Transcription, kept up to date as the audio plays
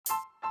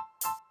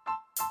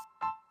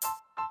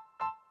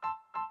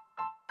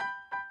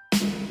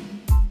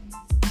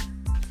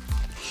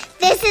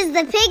This is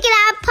the Pick It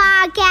Up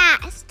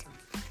Podcast.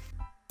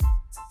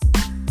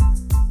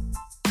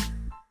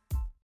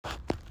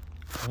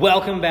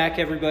 Welcome back,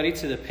 everybody,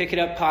 to the Pick It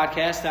Up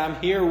Podcast. I'm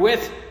here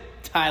with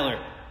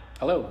Tyler.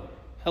 Hello.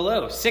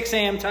 Hello. 6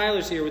 a.m.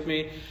 Tyler's here with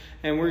me,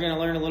 and we're going to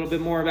learn a little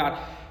bit more about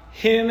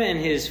him and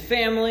his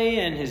family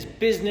and his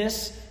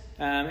business.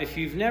 If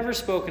you've never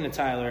spoken to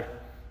Tyler,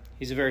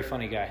 he's a very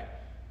funny guy.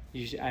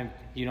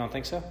 You don't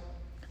think so?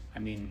 I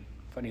mean,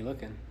 funny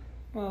looking.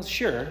 Well,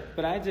 sure,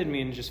 but I did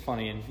mean just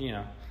funny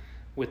and,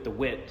 with the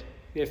wit.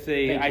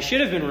 I should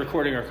have been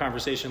recording our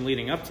conversation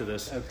leading up to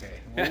this.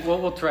 Okay.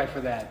 We'll try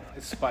for that.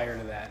 Aspire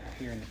to that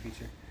here in the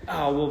future.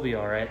 Oh, we'll be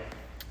all right.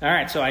 All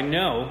right, so I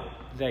know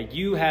that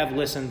you have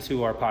listened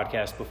to our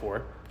podcast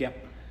before.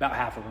 Yep, about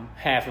half of them.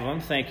 Half of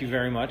them. Thank you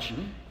very much.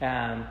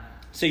 Mm-hmm.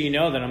 So you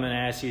know that I'm going to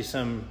ask you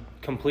some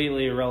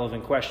completely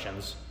irrelevant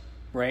questions.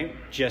 Right?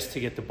 Just to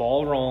get the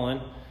ball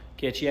rolling,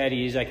 get you at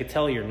ease. I could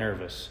tell you're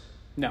nervous.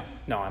 No,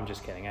 I'm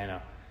just kidding. I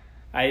know.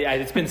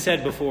 It's been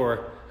said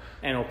before,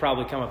 and it'll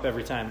probably come up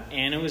every time.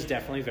 Anna was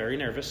definitely very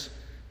nervous.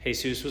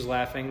 Jesus was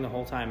laughing the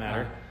whole time at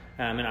her,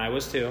 and I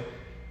was too.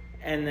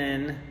 And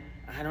then,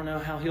 I don't know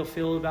how he'll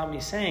feel about me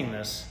saying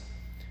this.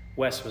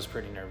 Wes was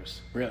pretty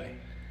nervous. Really?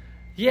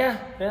 Yeah.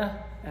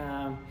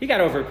 He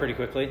got over it pretty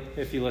quickly,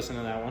 if you listen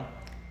to that one.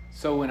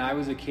 So when I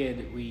was a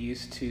kid, we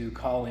used to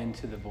call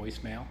into the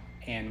voicemail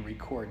and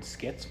record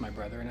skits, my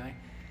brother and I,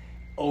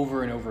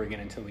 over and over again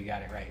until we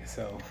got it right.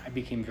 So I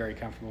became very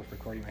comfortable with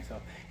recording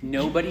myself.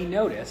 Nobody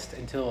noticed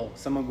until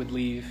someone would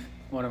leave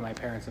one of my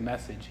parents a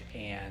message,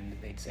 and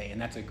they'd say, and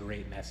that's a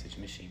great message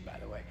machine, by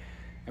the way.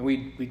 And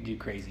we'd do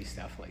crazy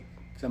stuff, like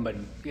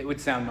it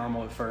would sound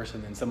normal at first,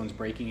 and then someone's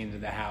breaking into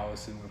the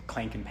house, and we're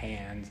clanking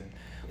pans, and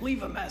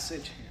leave a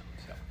message.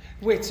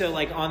 Wait, so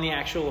like on the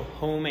actual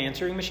home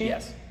answering machine?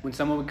 Yes. When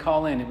someone would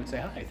call in, it would say,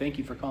 "Hi, thank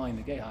you for calling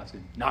the gay house."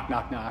 And knock,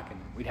 knock, knock, and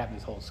we'd have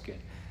this whole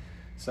skit.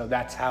 So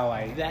that's how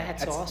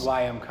that's awesome.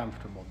 Why I'm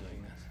comfortable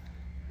doing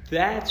this.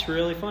 That's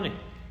really funny.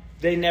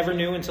 They never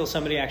knew until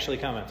somebody actually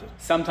commented.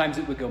 Sometimes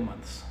it would go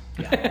months.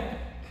 Yeah.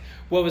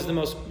 What was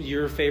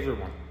your favorite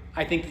one?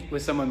 I think it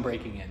was someone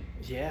breaking in.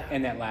 Yeah.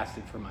 And that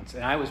lasted for months.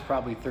 And I was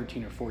probably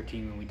 13 or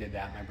 14 when we did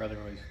that. My brother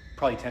was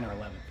probably 10 or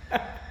 11.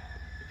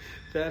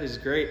 That is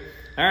great.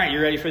 All right,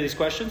 you ready for these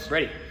questions?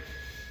 Ready.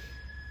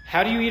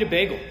 How do you eat a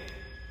bagel?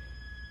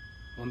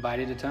 One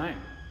bite at a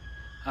time.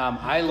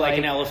 I like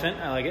an elephant.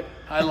 I like it.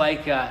 I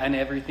like an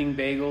everything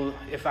bagel.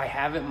 If I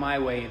have it my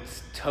way,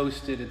 it's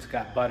toasted. It's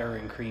got butter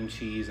and cream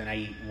cheese, and I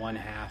eat one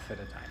half at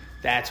a time.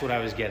 That's what I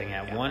was getting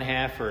at. Yeah. One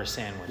half for a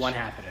sandwich. One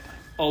half at a time.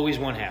 Always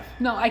one half.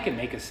 No, I can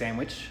make a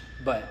sandwich,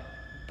 but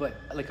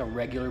like a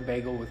regular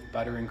bagel with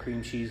butter and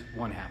cream cheese,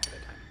 one half at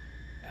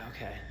a time.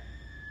 Okay.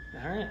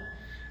 All right.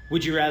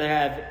 Would you rather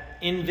have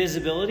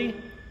invisibility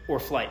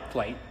or flight?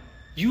 Flight.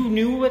 You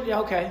knew what?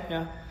 Okay,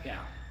 yeah. Yeah.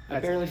 I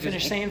barely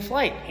finished saying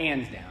flight.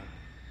 Hands down.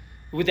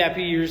 Would that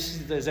be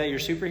is that your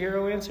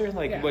superhero answer?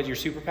 Like what your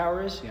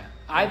superpower is? Yeah.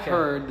 I've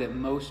heard that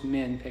most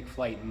men pick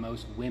flight and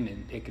most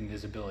women pick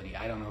invisibility.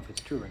 I don't know if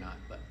it's true or not,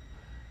 but.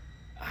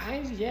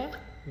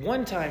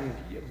 One time,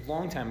 a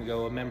long time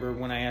ago, I remember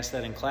when I asked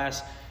that in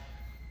class,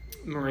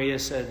 Maria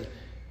said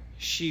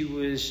she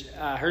was,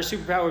 her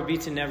superpower would be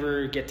to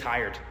never get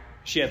tired.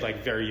 She had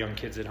like very young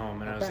kids at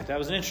home, and I was like, that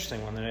was an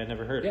interesting one that I had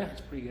never heard. Yeah,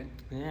 it's pretty good.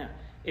 Yeah.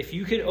 If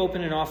you could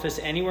open an office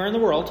anywhere in the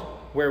world,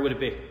 where would it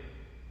be?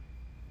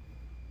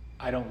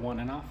 I don't want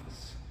an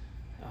office.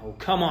 Oh,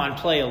 come on,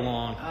 play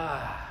along.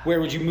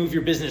 Where would you move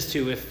your business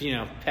to if,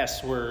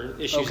 pests were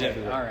issues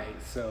everywhere? All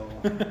right, so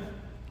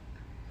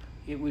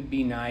it would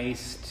be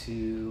nice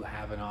to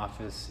have an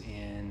office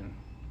in,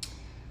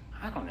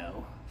 I don't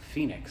know,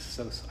 Phoenix.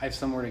 So I have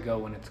somewhere to go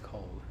when it's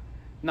cold.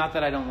 Not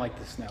that I don't like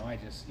the snow. I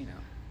just,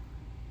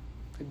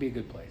 it'd be a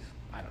good place.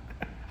 I don't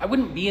know. I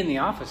wouldn't be in the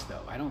office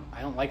though. I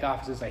don't like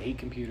offices. I hate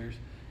computers.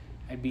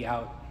 I'd be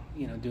out,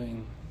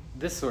 doing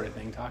this sort of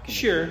thing, talking.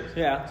 Sure, to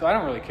yeah. So I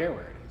don't really care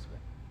where it is, but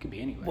it could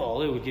be anywhere.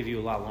 Well, it would give you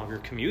a lot longer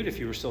commute if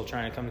you were still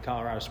trying to come to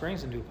Colorado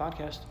Springs and do a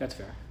podcast. That's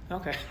fair.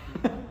 Okay.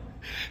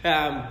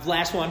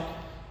 Last one.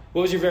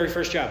 What was your very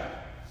first job?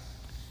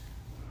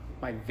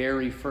 My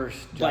very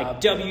first job.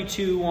 Like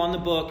W-2 on the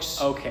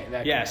books. Okay,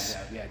 that yes.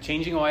 kind of job. Yeah,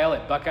 changing oil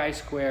at Buckeye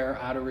Square,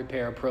 auto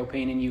repair,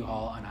 propane and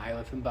U-Haul on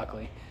Iliff and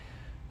Buckley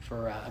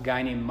for a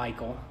guy named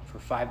Michael for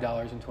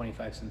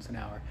 $5.25 an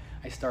hour.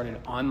 I started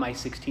on my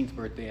 16th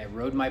birthday. I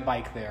rode my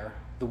bike there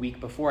the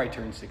week before I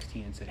turned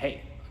 16 and said,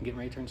 "Hey, I'm getting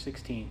ready to turn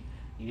 16.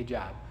 Need a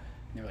job."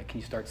 And they were like, "Can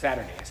you start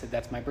Saturday?" I said,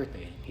 "That's my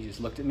birthday." He just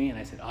looked at me and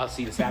I said, "I'll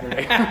see you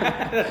Saturday."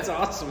 That's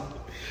awesome.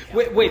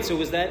 Yeah. Wait, so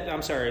was that,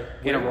 I'm sorry.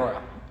 In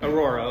Aurora.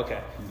 Aurora, okay.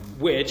 Mm-hmm.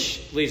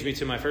 Which leads me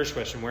to my first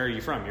question. Where are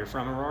you from? You're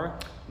from Aurora?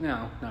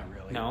 No, not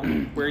really. No?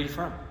 Where are you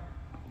from?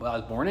 Well, I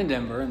was born in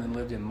Denver and then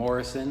lived in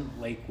Morrison,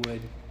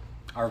 Lakewood,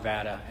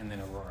 Arvada, and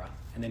then Aurora.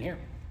 And then here.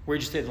 Where'd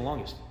you stay the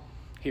longest?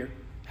 Here.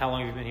 How long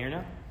have you been here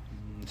now?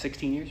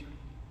 16 years.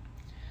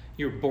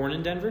 You were born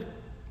in Denver?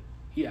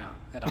 Yeah,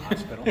 at a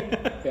hospital.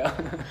 Yeah.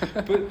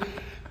 But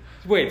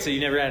wait, so you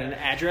never had an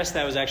address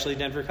that was actually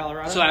Denver,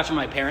 Colorado? So after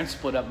my parents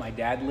split up, my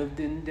dad lived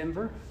in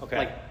Denver. Okay.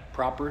 Like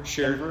proper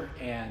Sure. Denver,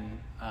 and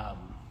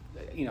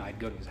I'd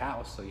go to his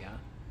house, so yeah.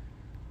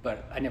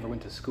 But I never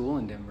went to school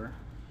in Denver.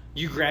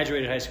 You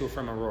graduated high school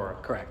from Aurora.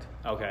 Correct.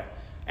 Okay.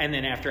 And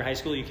then after high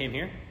school, you came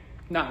here?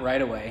 Not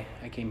right away.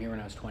 I came here when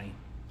I was 20.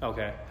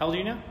 Okay. How old are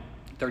you now?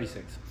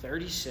 36.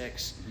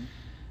 36. Mm-hmm.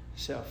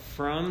 So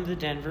from the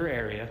Denver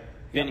area.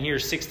 Been here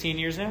 16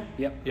 years now?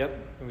 Yep. Yep.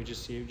 And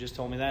you just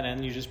told me that,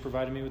 and you just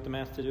provided me with the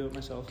math to do it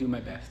myself. Do my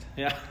best.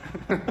 Yeah.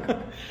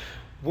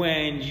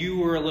 When you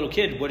were a little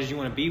kid, what did you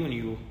want to be when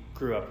you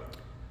grew up?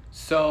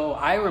 So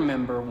I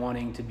remember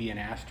wanting to be an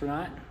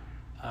astronaut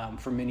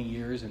for many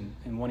years,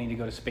 and wanting to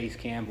go to space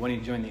camp, wanting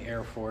to join the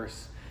Air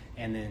Force,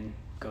 and then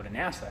go to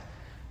NASA.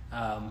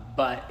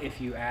 But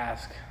if you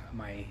ask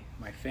my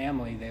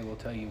family, they will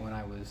tell you when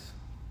I was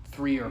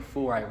 3 or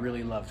 4, I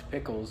really loved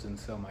pickles, and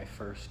so my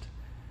first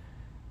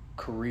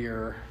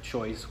career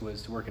choice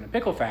was to work in a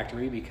pickle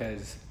factory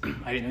because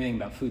I didn't know anything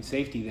about food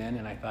safety then,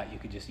 and I thought you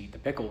could just eat the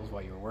pickles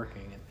while you were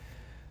working, and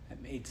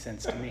that made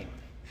sense to me.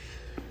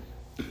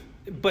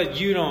 But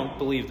you don't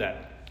believe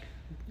that?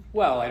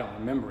 Well, I don't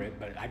remember it,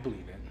 but I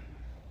believe it.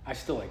 I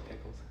still like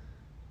pickles.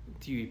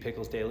 Do you eat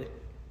pickles daily?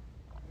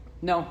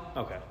 No.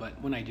 Okay.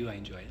 But when I do, I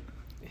enjoy it.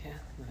 Yeah,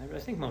 I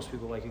think most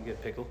people like a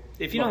good pickle.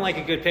 If you don't like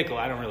a good pickle,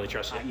 I don't really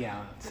trust you.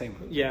 Yeah, same.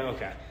 Yeah,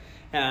 okay.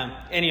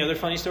 Any other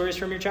funny stories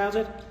from your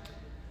childhood?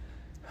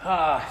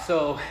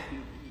 So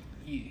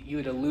you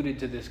had alluded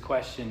to this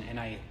question, and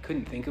I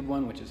couldn't think of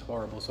one, which is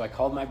horrible. So I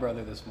called my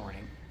brother this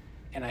morning,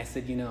 and I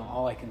said,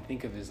 all I can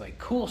think of is like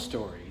cool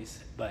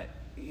stories, but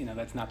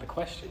that's not the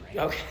question, right?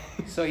 Okay.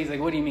 So he's like,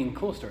 what do you mean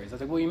cool stories? I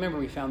was like, well, you remember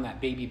we found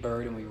that baby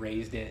bird and we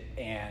raised it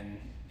and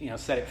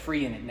set it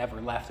free, and it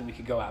never left, and we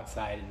could go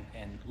outside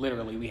and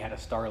literally we had a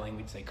starling.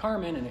 We'd say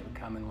Carmen, and it would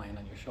come and land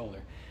on your shoulder.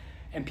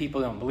 And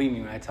people don't believe me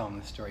when I tell them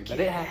the story, but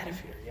Get it out happened.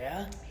 of here,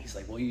 yeah? He's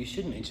like, well, you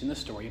should mention the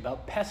story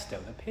about Pesto,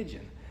 the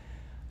pigeon.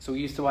 So we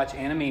used to watch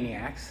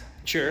Animaniacs.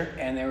 Sure.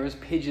 And there was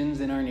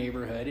pigeons in our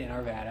neighborhood, in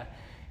Arvada.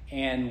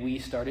 And we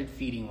started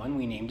feeding one.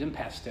 We named him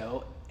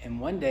Pesto. And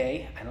one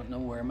day, I don't know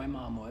where my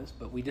mom was,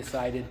 but we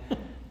decided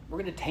we're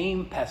going to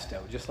tame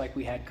Pesto, just like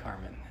we had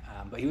Carmen.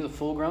 But he was a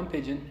full-grown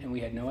pigeon, and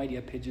we had no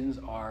idea pigeons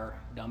are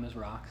dumb as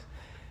rocks.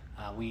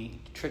 We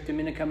tricked him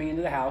into coming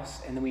into the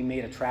house, and then we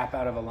made a trap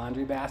out of a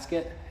laundry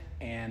basket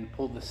and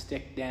pulled the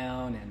stick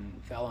down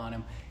and fell on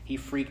him. He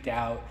freaked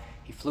out.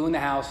 He flew in the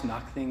house,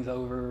 knocked things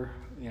over.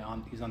 He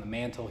was on the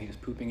mantle. He was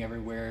pooping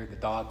everywhere. The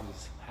dog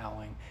was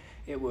howling.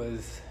 It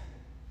was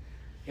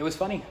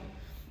funny.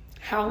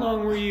 How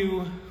long were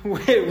you...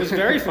 It was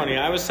very funny.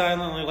 I was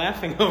silently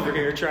laughing over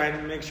here trying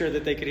to make sure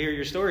that they could hear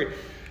your story.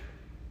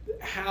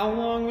 How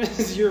long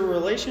was your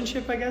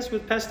relationship, I guess,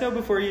 with Pesto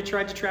before you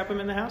tried to trap him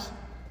in the house?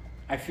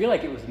 I feel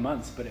like it was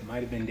months, but it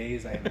might have been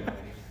days. I have no idea.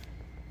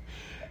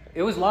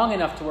 It was long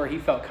enough to where he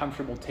felt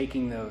comfortable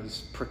taking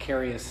those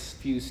precarious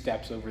few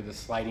steps over the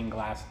sliding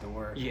glass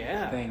door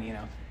thing,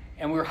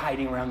 And we were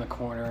hiding around the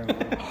corner,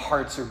 and our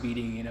hearts are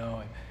beating, And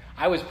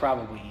I was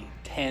probably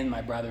 10.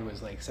 My brother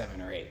was like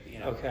 7 or 8,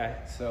 Okay.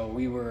 So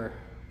we were,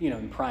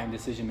 in prime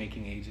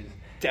decision-making ages.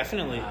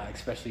 Definitely.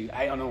 Especially,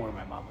 I don't know where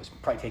my mom was,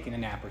 probably taking a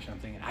nap or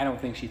something. And I don't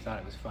think she thought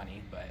it was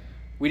funny, but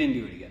we didn't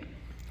do it again.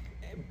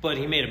 But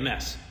he made a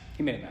mess.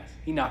 He made a mess.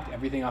 He knocked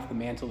everything off the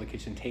mantle, the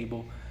kitchen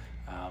table.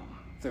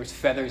 There's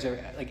feathers.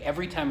 Like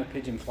every time a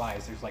pigeon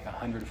flies, there's like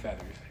 100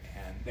 feathers,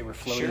 and they were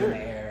floating in the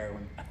air.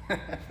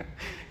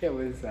 It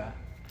was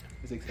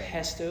exciting.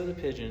 Pesto the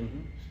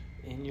pigeon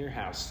in your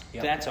house.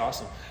 Yep. That's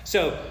awesome.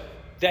 So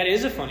that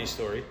is a funny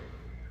story.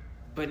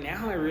 But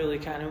now I really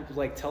kind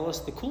of tell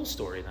us the cool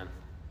story then.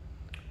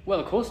 Well,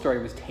 the cool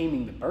story was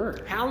taming the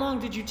bird. How long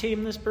did you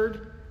tame this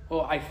bird?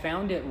 Well, I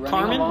found it running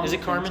Carmen? along. Is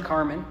it Carmen? It's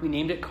Carmen. We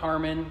named it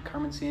Carmen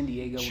San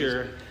Diego.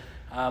 Sure.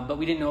 But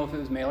we didn't know if it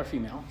was male or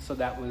female. So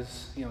that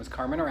was, it was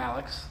Carmen or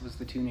Alex was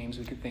the two names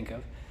we could think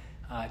of.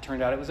 It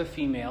turned out it was a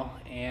female,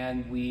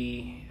 and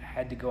we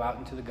had to go out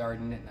into the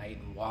garden at night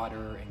and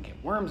water and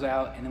get worms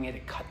out, and then we had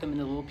to cut them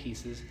into little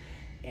pieces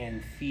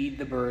and feed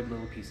the bird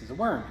little pieces of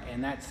worm.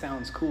 And that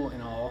sounds cool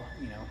and all,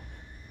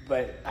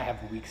 but I have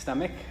a weak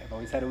stomach. I've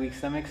always had a weak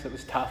stomach, so it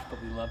was tough, but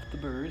we loved the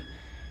bird.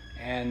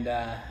 And,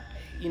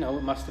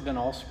 it must have been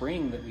all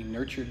spring that we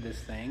nurtured this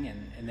thing,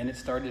 and then it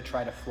started to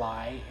try to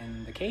fly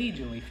in the cage,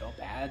 and we felt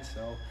bad.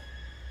 So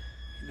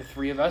the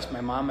three of us,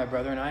 my mom, my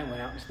brother, and I,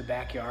 went out into the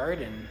backyard,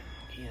 and,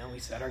 we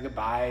said our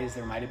goodbyes.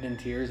 There might have been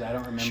tears. I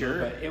don't remember. Sure.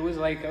 But it was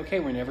like, okay,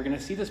 we're never going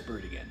to see this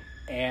bird again.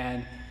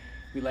 And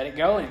we let it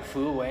go, and it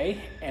flew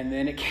away, and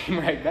then it came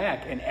right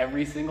back. And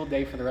every single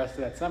day for the rest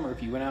of that summer,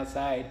 if you went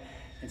outside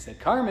and said,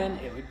 Carmen,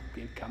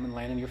 it'd come and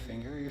land on your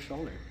finger or your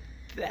shoulder.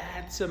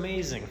 That's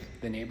amazing.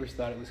 The neighbors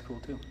thought it was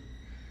cool, too.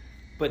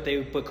 But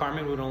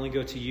Carmen would only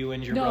go to you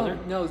and your brother?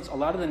 No, a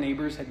lot of the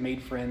neighbors had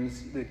made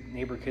friends. The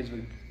neighbor kids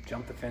would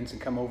jump the fence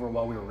and come over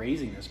while we were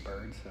raising this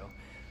bird. So,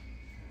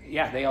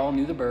 yeah, they all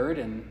knew the bird,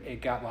 and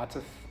it got lots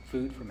of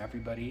food from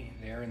everybody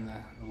there in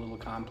the little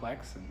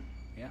complex, and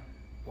yeah.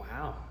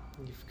 Wow.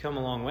 You've come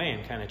a long way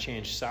and kind of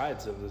changed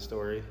sides of the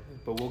story,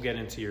 but we'll get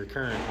into your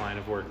current line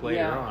of work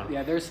later on.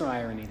 Yeah, there's some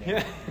irony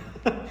there.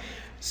 Yeah.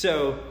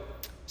 So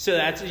So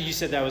you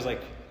said that was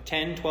like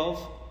 10,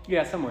 12,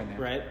 Yeah, somewhere in there.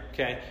 right?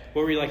 Okay.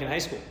 What were you like in high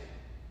school?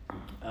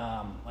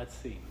 Let's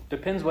see.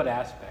 Depends what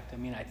aspect. I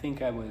mean, I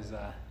think I was,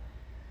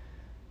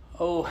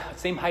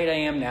 same height I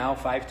am now,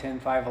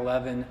 5'10",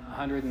 5'11",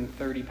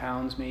 130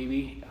 pounds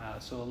maybe,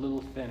 so a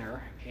little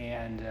thinner.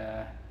 And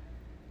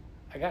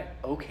I got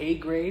okay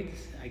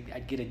grades.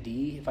 I'd get a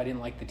D if I didn't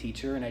like the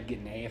teacher, and I'd get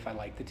an A if I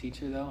liked the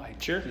teacher, though. I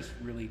just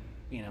really,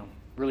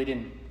 really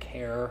didn't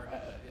care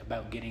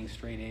about getting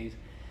straight A's.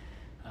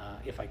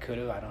 If I could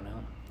have, I don't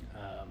know.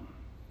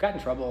 Got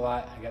in trouble a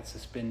lot. I got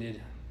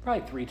suspended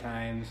probably 3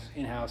 times.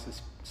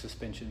 In-house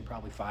suspension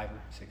probably 5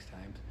 or 6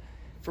 times.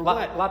 For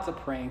what? Lots of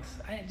pranks.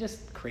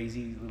 Just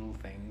crazy little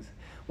things.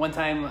 One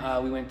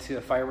time we went to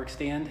a fireworks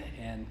stand,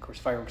 and of course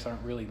fireworks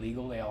aren't really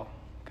legal. They all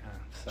kind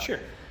of suck. Sure.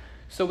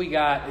 So we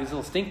got these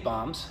little stink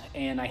bombs,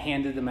 and I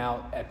handed them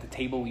out at the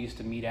table we used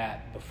to meet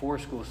at before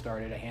school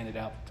started. I handed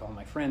out to all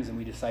my friends, and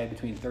we decided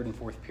between 3rd and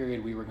 4th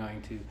period we were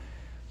going to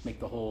make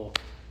the whole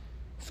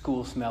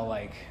school smell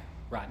like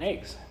rotten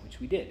eggs, which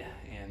we did.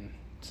 And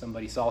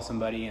somebody saw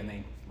somebody, and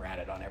they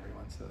ratted on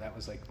everyone. So that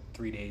was like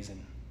 3 days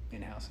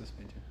in-house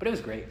suspension. But it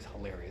was great. It was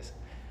hilarious.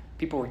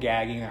 People were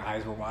gagging. Their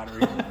eyes were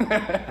watering.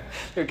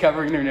 They're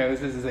covering their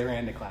noses as they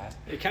ran to class.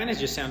 It kind of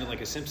just sounded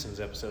like a Simpsons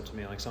episode to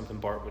me, like something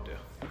Bart would do.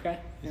 Okay.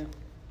 Yeah.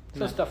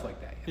 So stuff like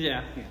that.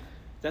 Yeah.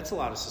 That's a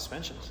lot of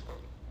suspensions.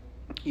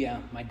 Yeah.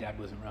 My dad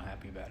wasn't real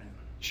happy about it.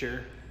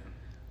 Sure.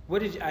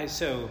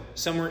 So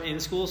somewhere in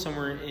school,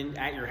 somewhere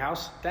at your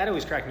house, that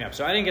always cracked me up.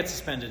 So I didn't get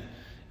suspended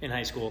in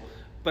high school,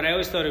 but I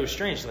always thought it was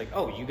strange. Like,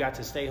 oh, you got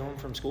to stay home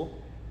from school?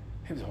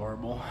 It was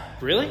horrible.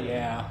 Really?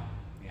 Yeah.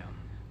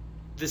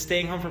 The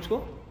staying home from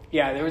school?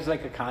 Yeah, there was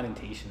like a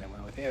connotation that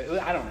went with it.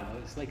 I don't know.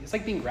 It's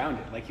like being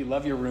grounded. Like you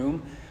love your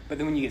room, but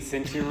then when you get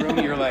sent to your room,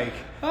 you're like,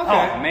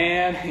 oh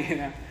man.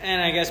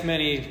 And I guess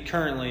many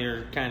currently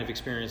are kind of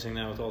experiencing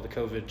that with all the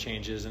COVID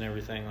changes and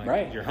everything. Like,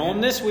 right. You're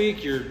home this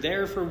week, you're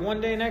there for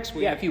one day next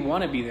week. Yeah, if you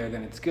want to be there,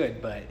 then it's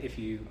good. But if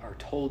you are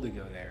told to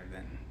go there,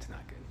 then it's not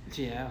good.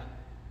 Yeah.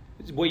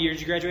 What year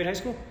did you graduate high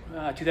school?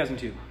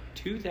 2002.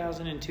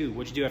 2002.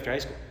 What'd you do after high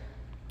school?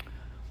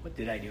 What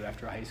did I do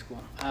after high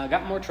school?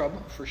 Got in more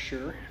trouble, for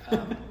sure.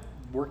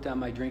 Worked on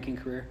my drinking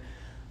career.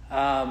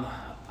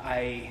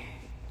 I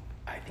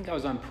think I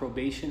was on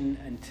probation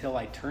until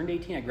I turned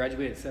 18. I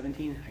graduated at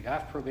 17. I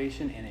got off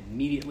probation and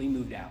immediately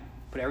moved out.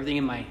 Put everything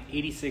in my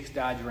 86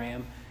 Dodge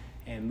Ram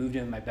and moved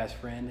in with my best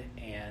friend.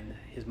 And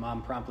his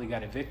mom promptly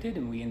got evicted,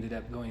 and we ended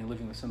up going and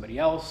living with somebody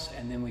else.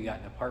 And then we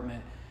got an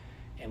apartment,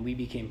 and we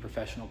became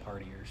professional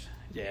partiers.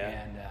 Yeah.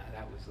 And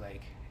that was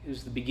like... It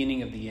was the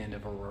beginning of the end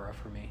of Aurora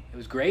for me. It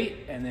was great,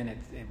 and then it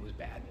was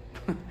bad.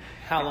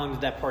 How long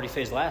did that party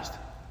phase last?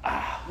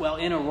 Well,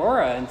 in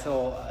Aurora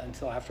until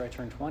after I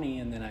turned 20,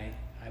 and then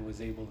I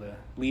was able to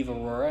leave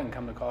Aurora and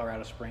come to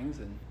Colorado Springs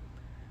and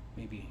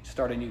maybe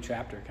start a new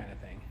chapter kind of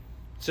thing.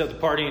 So the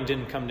partying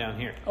didn't come down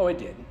here? Oh, it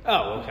did.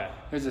 Oh, okay.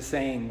 There's a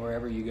saying,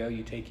 wherever you go,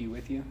 you take you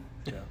with you.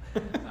 So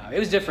it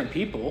was different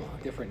people,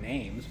 different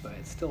names, but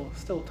it's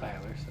still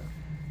Tyler.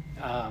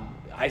 So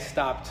I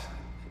stopped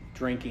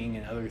drinking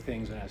and other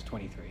things when I was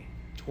 23.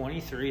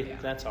 23? Yeah.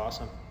 That's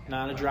awesome.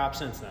 Not a drop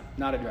since then.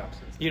 Not a drop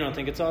since then. You don't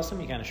think it's awesome?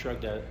 You kind of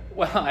shrugged at it.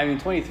 Well, I mean,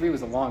 23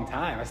 was a long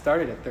time. I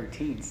started at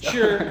 13. So.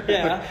 Sure,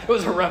 yeah. It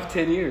was a rough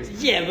 10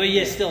 years. Yeah, but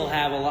you still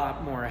have a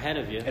lot more ahead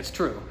of you. It's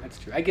true.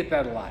 I get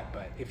that a lot,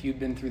 but if you'd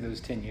been through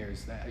those 10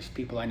 years, there's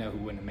people I know who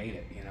wouldn't have made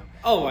it,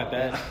 Oh, I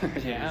bet.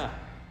 Yeah.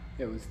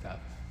 It was tough.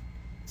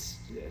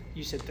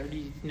 You said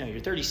 30, no, you're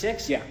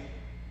 36? Yeah.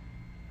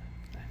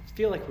 I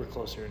feel like we're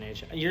closer in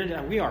age.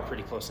 We are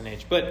pretty close in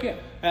age, but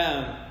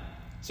yeah.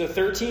 So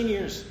 13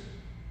 years.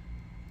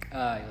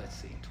 Let's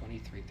see,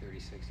 23,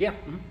 36. Yeah.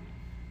 Mm-hmm.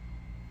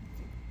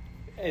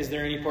 Is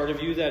there any part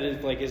of you that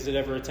is like, is it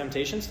ever a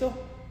temptation still?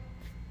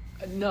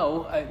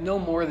 No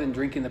more than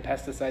drinking the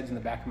pesticides in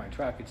the back of my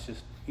truck. It's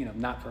just,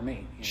 not for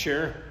me.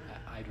 Sure.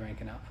 I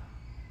drank enough.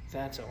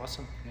 That's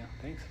awesome. Yeah,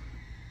 thanks.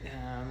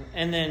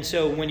 And then,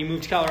 so when you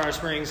moved to Colorado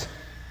Springs,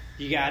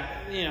 you got,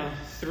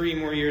 3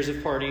 more years of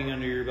partying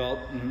under your belt.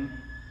 Mm-hmm.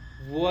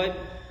 What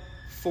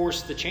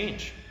forced the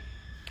change?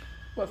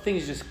 Well,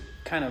 things just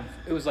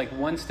it was like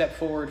 1 step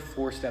forward,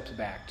 4 steps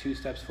back, 2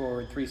 steps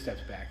forward, 3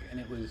 steps back. And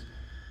it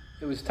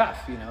was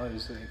tough, It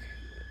was like,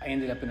 I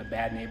ended up in a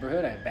bad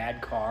neighborhood. I had a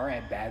bad car. I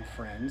had bad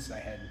friends. I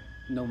had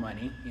no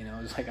money. It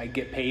was like I'd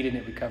get paid and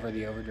it would cover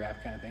the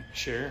overdraft kind of thing.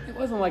 Sure. It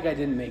wasn't like I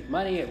didn't make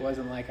money. It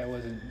wasn't like I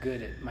wasn't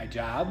good at my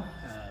job.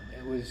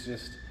 It was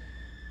just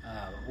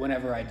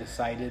whenever I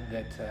decided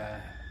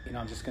that,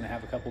 I'm just going to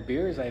have a couple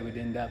beers, I would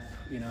end up,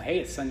 hey,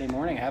 it's Sunday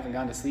morning. I haven't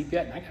gone to sleep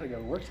yet, and I got to go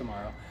to work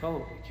tomorrow.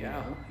 Oh,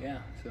 yeah. Yeah.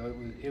 So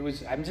it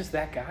was. I'm just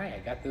that guy.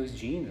 I got those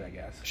genes, I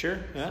guess. Sure.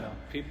 Yeah. So,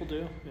 people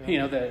do.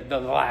 Yeah. The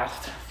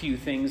last few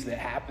things that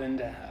happened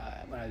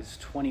when I was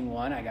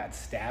 21, I got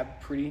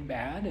stabbed pretty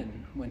bad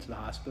and went to the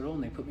hospital,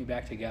 and they put me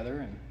back together,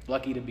 and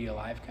lucky to be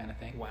alive kind of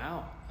thing.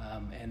 Wow.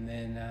 And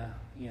then,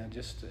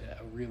 just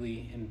a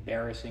really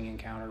embarrassing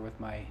encounter with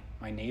my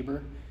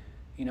neighbor.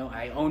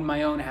 I owned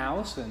my own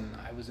house, and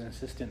I was an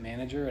assistant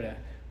manager at a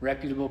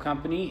reputable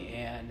company,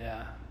 and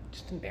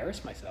just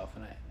embarrass myself.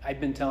 And I've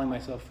been telling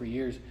myself for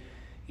years,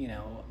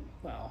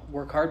 well,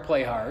 work hard,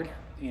 play hard,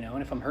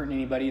 and if I'm hurting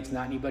anybody, it's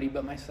not anybody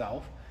but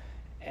myself.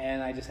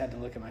 And I just had to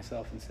look at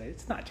myself and say,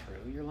 it's not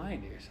true. You're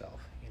lying to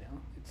yourself.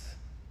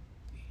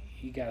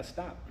 You got to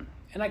stop.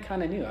 And I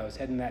kind of knew I was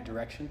heading that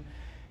direction.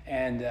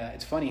 And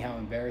it's funny how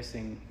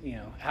embarrassing,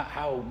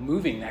 how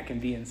moving that can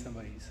be in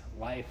somebody's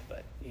life.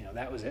 But,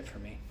 that was it for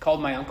me.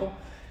 Called my uncle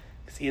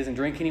because he doesn't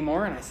drink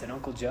anymore. And I said,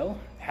 Uncle Joe,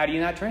 how do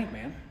you not drink,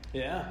 man?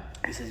 Yeah.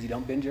 He says, you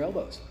don't bend your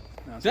elbows.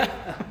 And I was like,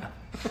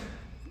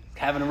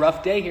 having a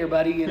rough day here,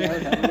 buddy.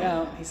 Help me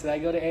out. He said, I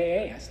go to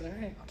AA. I said,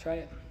 all right, I'll try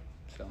it.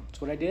 So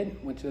that's what I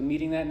did. Went to a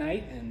meeting that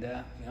night. And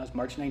it was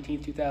March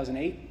 19th,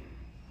 2008.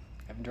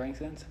 Haven't drank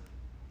since.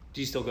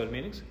 Do you still go to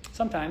meetings?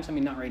 Sometimes.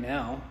 Not right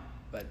now.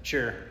 But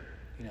sure.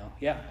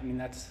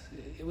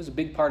 It was a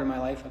big part of my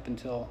life up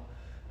until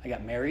I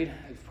got married.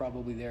 I was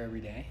probably there every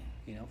day,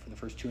 for the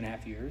first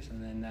 2.5 years.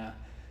 And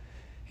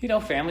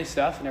then, family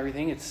stuff and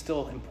everything, it's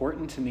still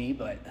important to me,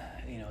 but,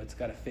 it's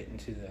got to fit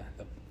into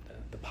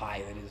the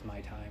pie that is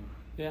my time.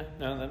 Yeah,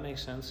 no, that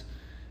makes sense.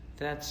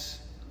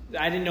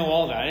 I didn't know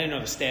all that. I didn't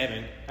know the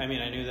stabbing. I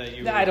knew that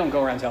you were... I don't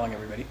go around telling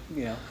everybody,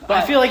 But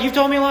I feel like you've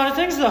told me a lot of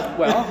things, though.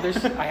 Well,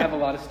 I have a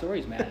lot of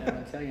stories, Matt, I'm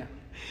going to tell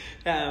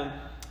you.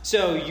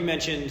 So you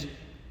mentioned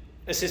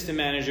assistant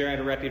manager at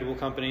a reputable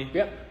company.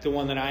 Yep. The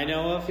one that I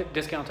know of. Yep.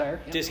 Discount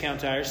Tire. Yep. Discount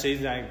Tire.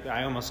 See,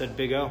 I almost said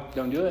Big O.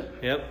 Don't do it.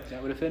 Yep.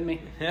 That would offend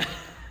me.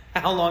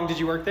 How long did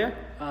you work there?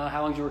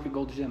 How long did you work at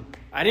Gold's Gym?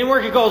 I didn't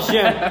work at Gold's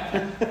Gym.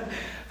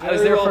 I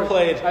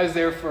was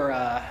there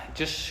for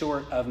just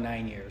short of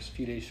 9 years. A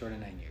few days short of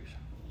 9 years.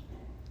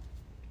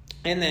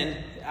 And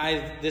then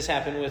this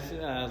happened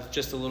with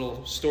just a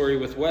little story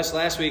with Wes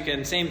last week,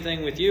 and same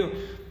thing with you.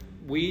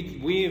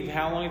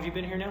 How long have you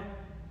been here now?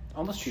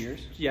 Almost 2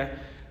 years. Yeah.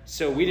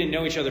 So we didn't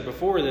know each other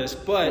before this,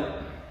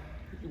 but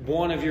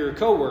one of your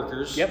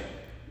coworkers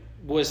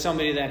was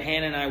somebody that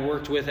Hannah and I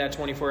worked with at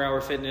 24 Hour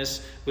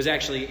Fitness, was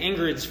actually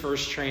Ingrid's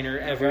first trainer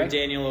ever, right.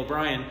 Daniel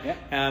O'Brien. Yep.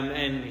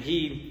 And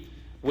he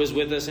was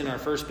with us in our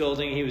first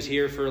building. He was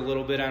here for a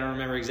little bit. I don't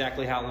remember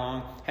exactly how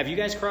long. Have you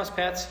guys crossed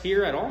paths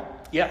here at all?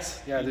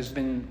 Yes. Yeah, there's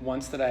been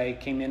once that I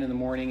came in the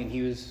morning and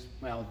he was,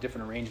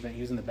 different arrangement.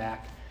 He was in the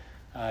back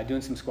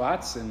doing some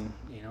squats and,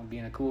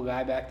 being a cool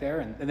guy back there.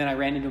 And then I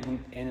ran into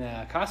him in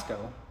Costco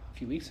a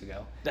few weeks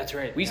ago. That's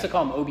right. We used to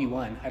call him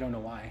Obi-Wan. I don't know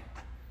why.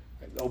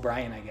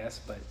 O'Brien, I guess.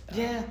 But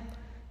yeah.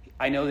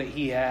 I know that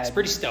he had... It's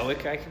pretty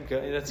stoic.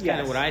 That's kind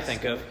of what I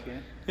think stoic,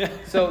 of. Yeah.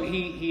 So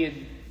he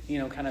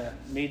had... kind of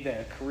made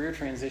the career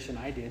transition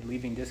I did.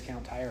 Leaving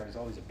Discount Tire is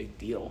always a big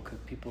deal because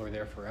people are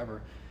there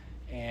forever.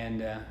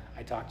 And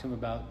I talked to him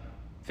about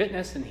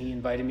fitness, and he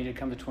invited me to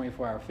come to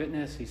 24 Hour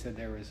Fitness. He said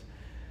there was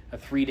a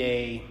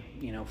 3-day,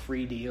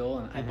 free deal,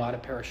 and I bought a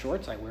pair of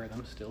shorts. I wear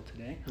them still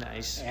today.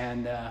 Nice.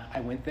 And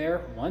I went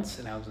there once,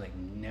 and I was like,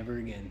 never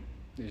again.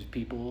 There's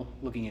people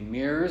looking in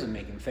mirrors and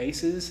making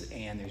faces,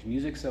 and there's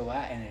music so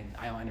loud, and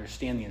I don't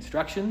understand the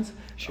instructions.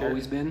 Sure. It's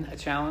always been a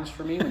challenge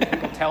for me. When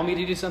people tell me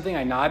to do something,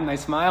 I nod and I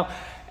smile,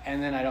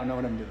 and then I don't know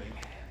what I'm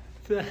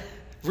doing.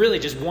 Really,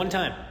 just one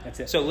time? That's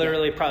it. So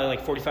literally probably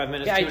like 45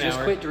 minutes to an hour? Yeah, I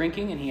just quit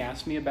drinking, and he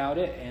asked me about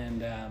it,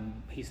 and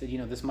he said,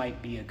 this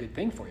might be a good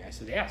thing for you. I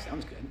said, yeah,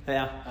 sounds good.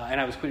 Yeah. And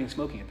I was quitting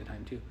smoking at the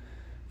time, too,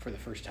 for the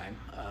first time,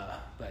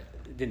 but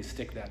it didn't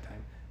stick that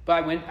time.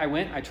 But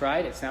I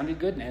tried, it sounded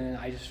good, and then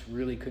I just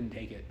really couldn't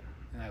take it,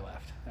 and I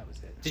left. That was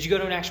it. Did you go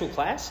to an actual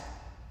class?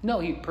 No,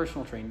 he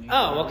personal trained me.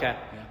 Oh, okay.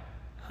 Yeah.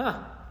 Huh.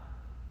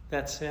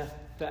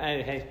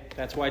 Hey,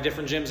 that's why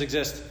different gyms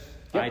exist.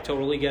 Yep. I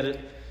totally get it.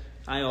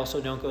 I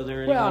also don't go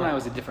there anymore. Well, and I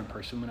was a different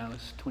person when I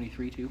was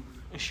 23, too.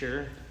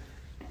 Sure.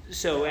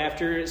 So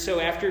after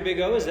Big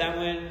O, is that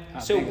when...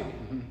 Big O.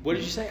 What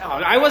did you say? Oh,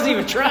 I wasn't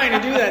even trying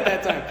to do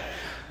that time.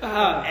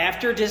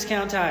 After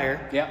Discount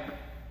Tire... Yep.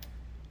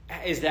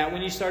 Is that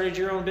when you started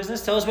your own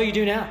business? Tell us what you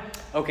do now.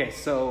 Okay,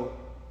 so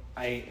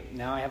I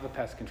have a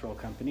pest control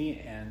company,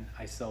 and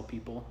I sell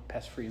people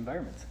pest-free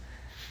environments.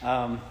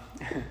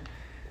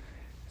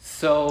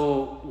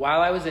 So while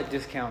I was at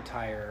Discount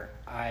Tire,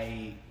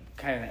 I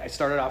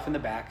started off in the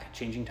back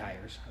changing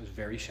tires. I was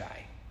very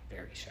shy.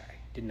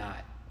 Did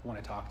not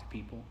want to talk to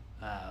people.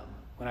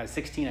 When I was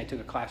 16, I took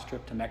a class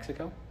trip to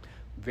Mexico,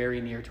 very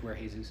near to where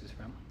Jesus is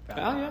from.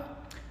 Yeah.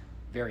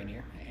 Very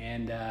near.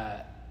 And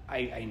I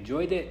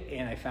enjoyed it,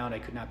 and I found I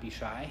could not be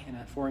shy in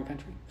a foreign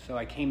country. So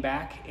I came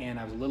back, and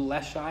I was a little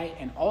less shy.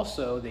 And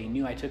also, they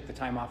knew I took the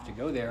time off to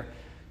go there.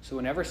 So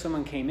whenever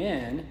someone came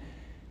in,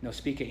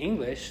 speak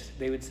English,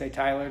 they would say,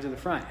 Tyler, to the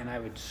front. And I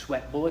would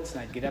sweat bullets, and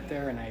I'd get up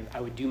there, and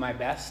I would do my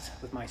best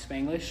with my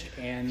Spanglish.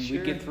 And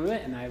we'd get through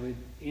it, and I would,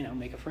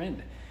 make a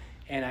friend.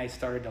 And I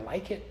started to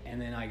like it,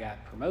 and then I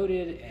got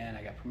promoted, and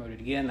I got promoted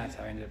again. That's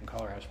how I ended up in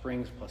Colorado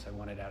Springs, plus I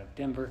wanted out of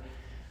Denver.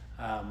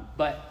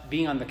 But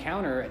being on the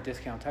counter at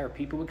Discount Tire,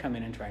 people would come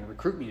in and try and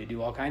recruit me to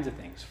do all kinds of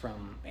things,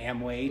 from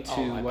Amway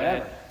to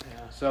whatever.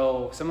 Yeah.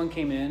 So someone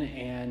came in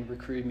and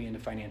recruited me into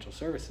financial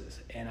services.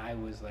 And I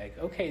was like,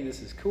 okay,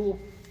 this is cool.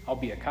 I'll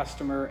be a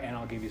customer, and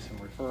I'll give you some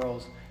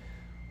referrals.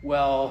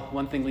 Well,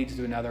 one thing leads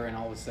to another, and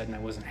all of a sudden I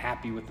wasn't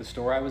happy with the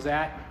store I was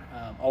at,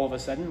 all of a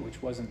sudden,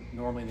 which wasn't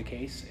normally the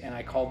case. And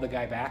I called the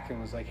guy back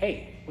and was like,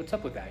 hey, what's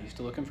up with that? You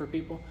still looking for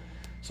people?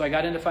 So I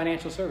got into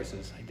financial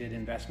services. I did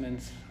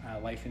investments,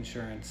 life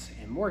insurance,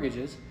 and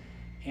mortgages.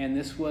 And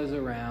this was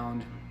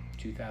around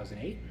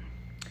 2008.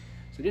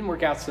 So it didn't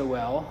work out so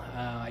well.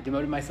 I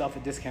demoted myself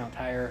at Discount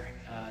Tire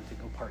to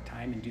go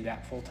part-time and do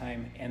that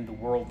full-time, and the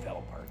world fell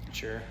apart.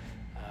 Sure.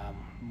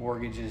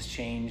 Mortgages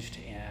changed,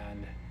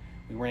 and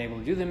we weren't able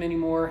to do them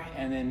anymore,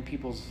 and then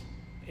people's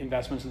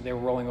investments that they were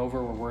rolling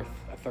over were worth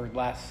a third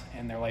less,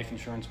 and their life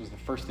insurance was the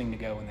first thing to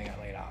go when they got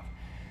laid off.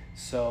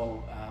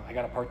 So I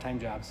got a part-time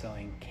job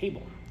selling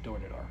cable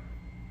door-to-door.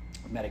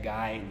 I met a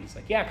guy, and he's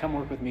like, yeah, come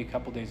work with me a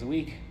couple days a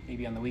week,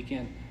 maybe on the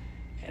weekend.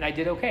 And I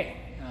did okay.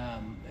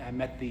 I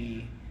met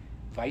the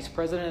vice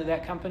president of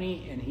that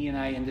company, and he and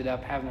I ended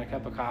up having a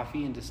cup of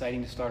coffee and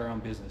deciding to start our own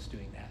business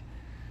doing that.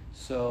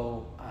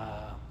 So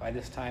by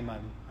this time,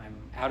 I'm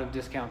out of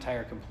Discount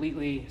Tire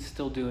completely,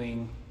 still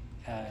doing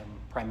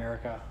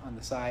Primerica on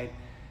the side,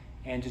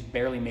 and just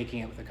barely making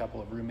it with a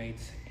couple of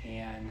roommates.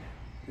 And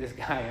this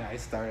guy and I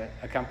started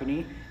a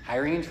company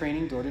hiring and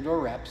training door-to-door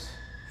reps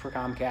for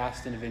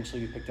Comcast, and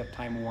eventually we picked up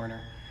Time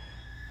Warner.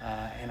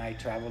 And I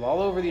traveled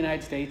all over the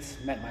United States,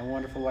 met my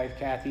wonderful wife,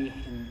 Kathy,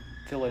 in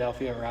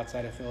Philadelphia or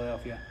outside of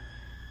Philadelphia.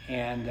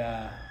 And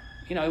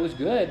it was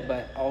good,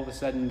 but all of a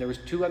sudden there was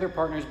two other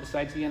partners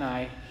besides he and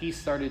I. He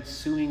started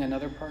suing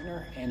another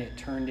partner, and it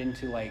turned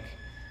into like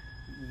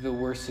the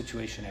worst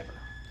situation ever.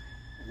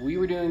 We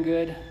were doing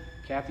good.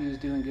 Kathy was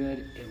doing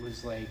good. It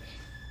was like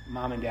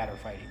mom and dad are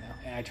fighting now.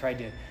 And I tried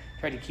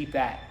to keep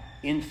that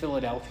in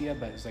Philadelphia,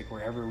 but it was like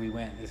wherever we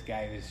went, this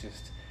guy was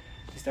just,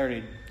 he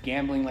started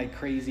gambling like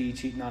crazy,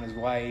 cheating on his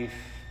wife.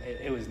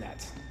 It was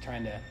nuts,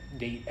 trying to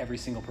date every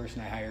single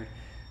person I hired.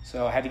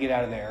 So I had to get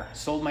out of there.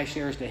 Sold my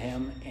shares to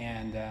him,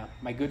 and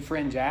my good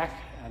friend Jack,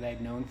 that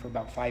I'd known for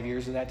about 5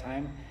 years at that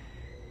time,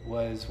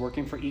 was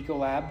working for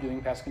Ecolab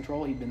doing pest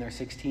control. He'd been there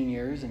 16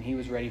 years, and he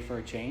was ready for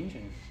a change.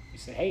 And we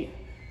said, hey,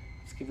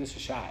 let's give this a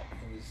shot.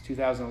 It was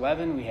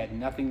 2011. We had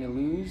nothing to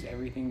lose,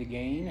 everything to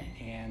gain,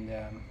 and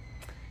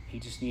he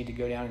just needed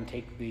to go down and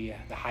take the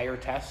higher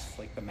tests,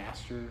 like the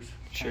master's.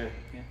 Sure.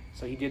 Yeah.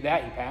 So he did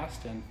that. He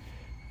passed, and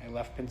I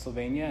left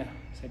Pennsylvania,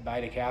 said bye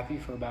to Kathy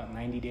for about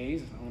 90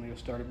 days. I'm going to go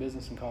start a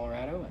business in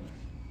Colorado, and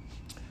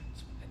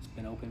it's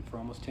been open for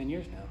almost 10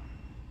 years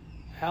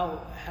now.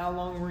 How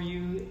long were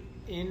you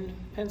in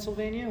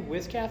Pennsylvania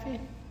with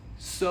Kathy?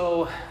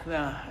 So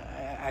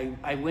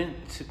I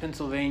went to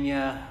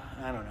Pennsylvania,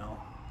 I don't know,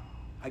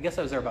 I guess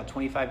I was there about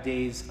 25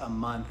 days a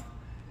month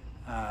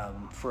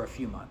for a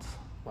few months.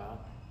 Wow.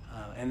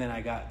 And then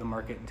I got the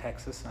market in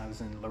Texas, and I was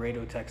in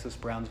Laredo, Texas,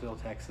 Brownsville,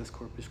 Texas,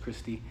 Corpus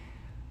Christi.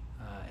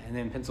 And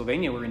then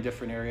Pennsylvania, we're in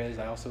different areas.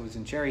 I also was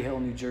in Cherry Hill,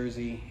 New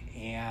Jersey,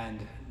 and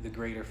the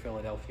greater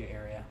Philadelphia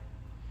area.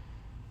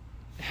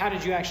 How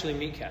did you actually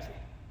meet Kathy?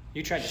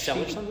 You tried to sell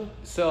her something?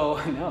 So,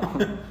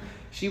 no.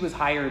 She was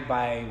hired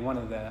by one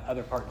of the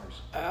other partners.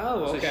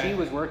 Oh, okay. So she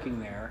was working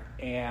there,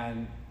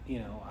 and,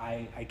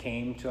 I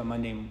came to a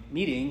Monday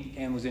meeting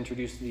and was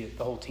introduced to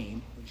the whole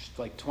team, which is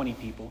like 20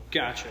 people.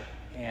 Gotcha.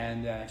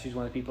 And she's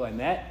one of the people I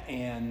met,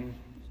 and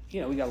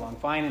we got along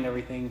fine and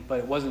everything, but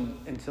it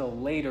wasn't until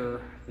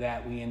later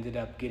that we ended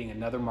up getting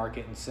another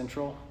market in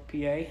central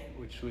PA,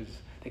 which was,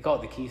 they call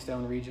it the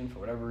Keystone region for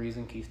whatever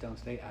reason, Keystone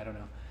State, I don't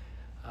know.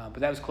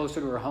 But that was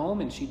closer to her home,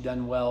 and she'd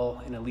done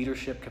well in a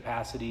leadership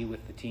capacity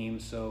with the team,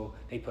 so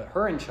they put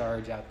her in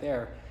charge out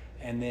there.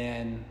 And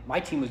then my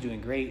team was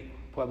doing great,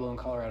 Pueblo and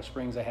Colorado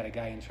Springs, I had a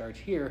guy in charge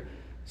here,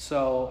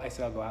 so I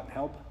said I'll go out and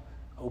help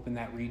open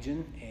that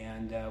region,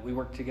 and we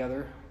worked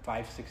together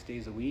 5-6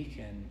 days a week,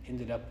 and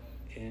ended up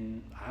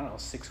in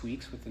 6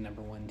 weeks with the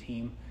number one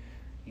team,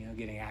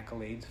 getting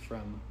accolades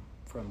from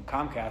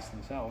Comcast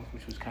themselves,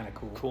 which was kind of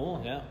cool.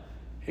 Cool, yeah.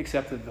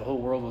 Except that the whole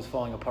world was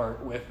falling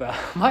apart with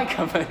my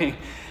company.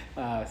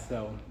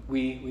 So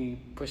we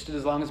pushed it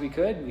as long as we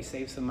could. We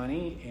saved some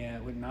money,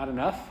 and not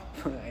enough,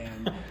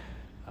 and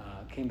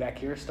came back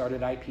here,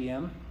 started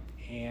IPM,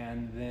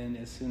 and then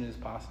as soon as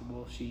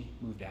possible, she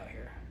moved out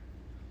here.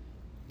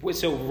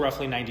 So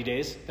roughly 90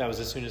 days? That was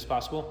as soon as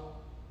possible?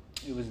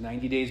 It was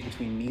 90 days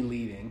between me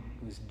leaving.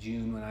 It was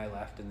June when I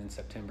left, and then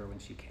September when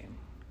she came.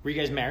 Were you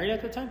guys married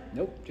at the time?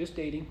 Nope, just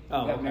dating.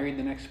 Oh, we got okay. married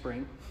the next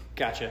spring.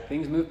 Gotcha.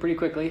 Things moved pretty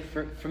quickly.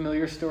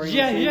 Familiar story?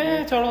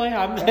 Yeah, totally.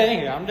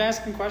 I'm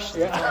asking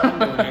questions. Yeah. That's all I'm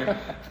doing here.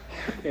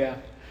 Yeah.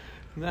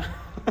 No,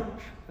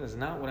 that's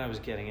not what I was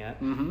getting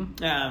at.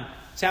 Mm-hmm.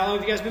 So how long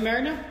have you guys been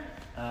married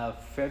now?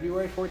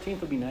 February 14th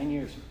will be 9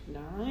 years.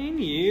 9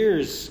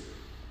 years.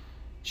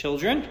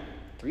 Children?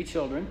 3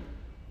 children.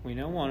 We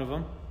know one of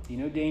them. You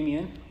know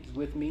Damien. He's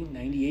with me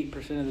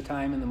 98% of the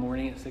time in the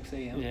morning at 6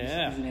 a.m.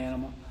 Yeah. He's an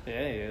animal.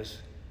 Yeah, he is.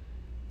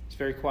 He's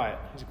very quiet.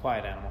 He's a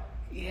quiet animal.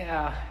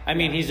 Yeah. I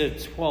mean, he's a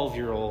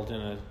 12-year-old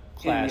in a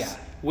class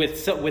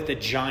Yeah. with the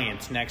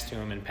giants next to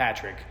him and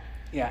Patrick.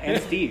 Yeah,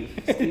 and Steve.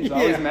 Steve's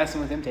always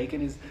messing with him, taking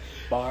his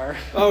bar.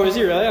 Oh, is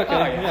he really? Okay.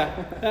 Oh,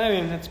 yeah. I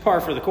mean, that's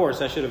par for the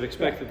course. I should have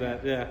expected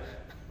that. Yeah.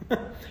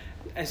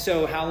 And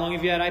so how long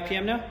have you had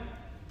IPM now?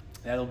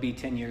 That'll be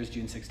 10 years,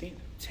 June 16th.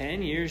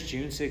 10 years,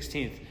 June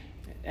 16th.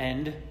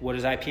 And what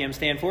does IPM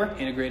stand for?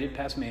 Integrated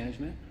Pest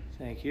Management.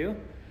 Thank you.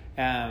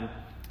 I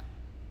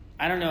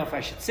don't know if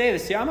I should say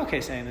this to you. I'm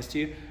okay saying this to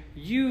you.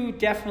 You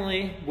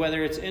definitely,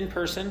 whether it's in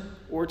person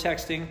or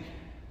texting,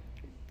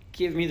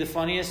 give me the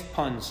funniest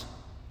puns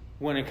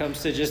when it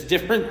comes to just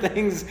different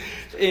things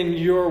in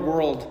your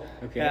world.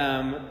 Okay.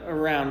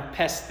 Around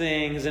pest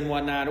things and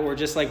whatnot, or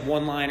just like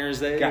one-liners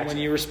that Gotcha. when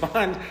you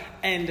respond.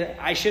 And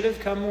I should have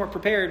come more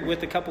prepared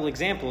with a couple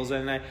examples,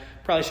 and I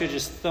probably should have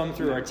just thumbed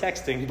through our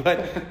texting,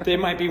 but they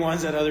might be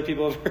ones that other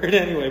people have heard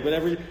anyway.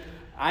 But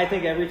I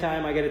think every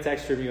time I get a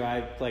text from you,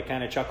 I like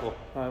kind of chuckle.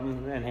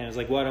 And Hannah's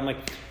like, "What?" I'm like,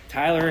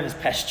 "Tyler and his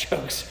pest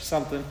jokes or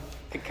something."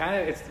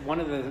 It's one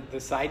of the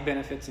side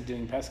benefits of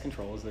doing pest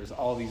control is there's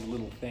all these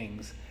little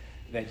things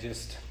that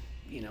just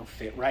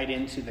fit right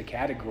into the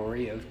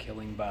category of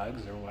killing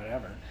bugs or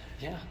whatever.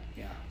 Yeah.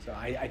 So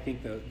I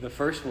think the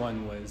first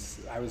one was,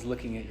 I was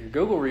looking at your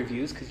Google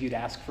reviews because you'd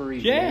ask for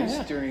reviews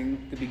Yeah.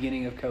 during the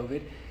beginning of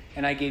COVID,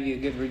 and I gave you a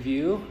good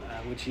review,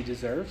 which you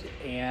deserved,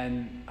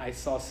 and I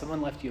saw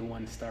someone left you a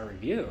 1-star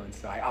review, and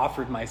so I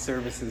offered my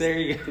services There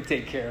you go. to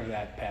take care of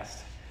that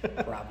pest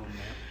problem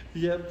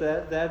there.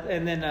 Yep. That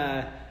and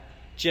then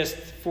just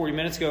 40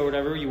 minutes ago or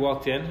whatever, you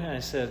walked in and I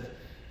said,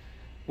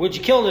 "What'd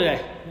you kill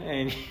today?"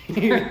 And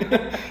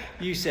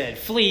you said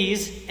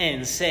fleas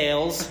and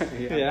sales.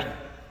 Yeah.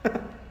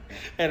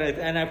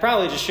 And I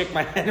probably just shook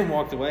my head and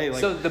walked away.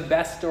 So the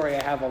best story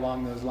I have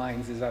along those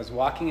lines is I was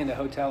walking into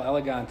Hotel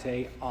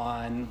Elegante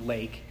on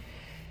Lake,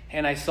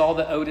 and I saw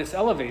the Otis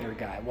elevator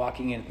guy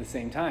walking in at the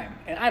same time.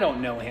 And I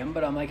don't know him,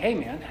 but I'm like, "Hey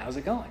man, how's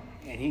it going?"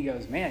 And he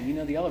goes,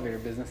 "Man, the elevator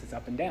business is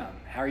up and down.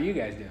 How are you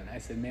guys doing?" I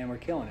said, "Man, we're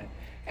killing it."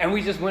 And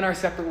we just went our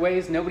separate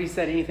ways. Nobody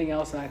said anything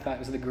else, and I thought it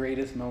was the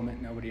greatest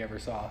moment nobody ever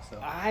saw. So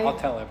I'll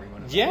tell everyone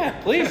about it.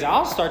 Yeah, please.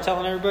 I'll start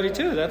telling everybody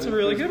too. That's a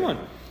really good one.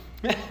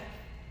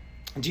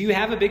 Do you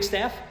have a big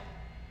staff?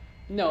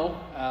 No,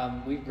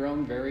 we've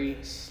grown very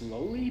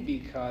slowly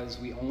because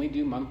we only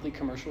do monthly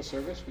commercial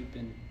service. We've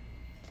been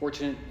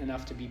fortunate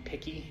enough to be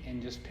picky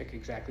and just pick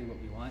exactly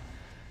what we want.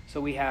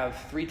 So we have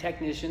 3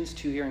 technicians,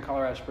 2 here in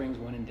Colorado Springs,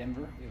 1 in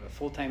Denver. We have a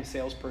full-time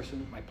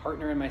salesperson, my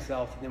partner and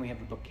myself, and then we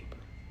have a bookkeeper.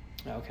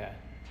 Okay.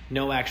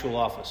 No actual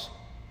office.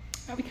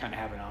 We kind of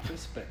have an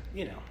office, but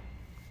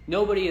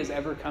nobody has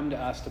ever come to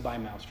us to buy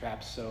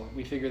mousetraps, so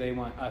we figure they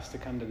want us to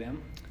come to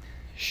them.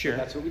 Sure. So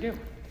that's what we do.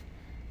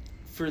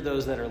 For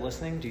those that are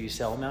listening, do you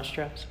sell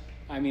mousetraps?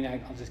 I mean,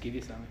 I'll just give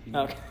you some if you need.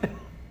 Okay.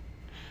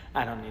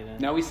 I don't need it.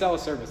 No, we sell a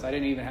service. I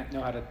didn't even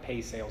know how to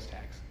pay sales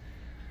tax.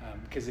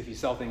 Because if you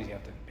sell things, you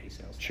have to pay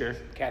sales tax. Sure.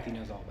 Kathy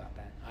knows all about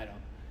that. I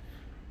don't.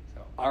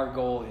 So our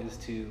goal is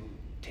to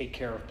take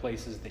care of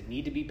places that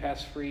need to be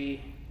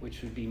pest-free,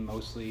 which would be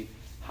mostly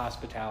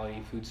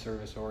hospitality, food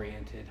service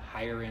oriented,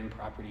 higher end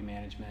property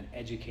management,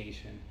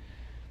 education,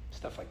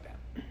 stuff like that.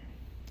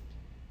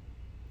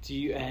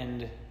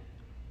 And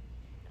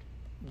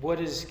what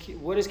does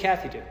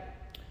Kathy do?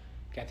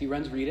 Kathy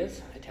runs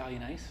Rita's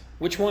Italian Ice.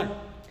 Which one?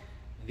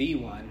 The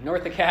one,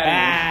 North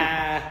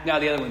Academy. No,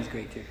 the other one's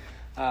great too.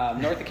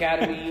 North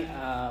Academy,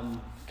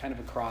 kind of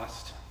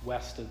across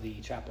west of the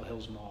Chapel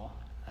Hills Mall.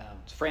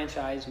 It's a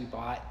franchise we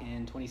bought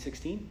in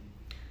 2016.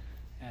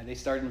 They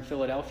started in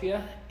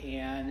Philadelphia,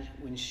 and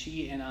when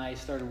she and I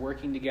started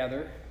working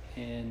together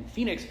in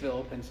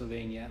Phoenixville,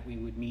 Pennsylvania, we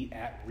would meet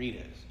at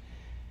Rita's.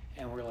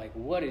 And we're like,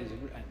 what is,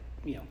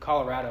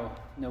 Colorado,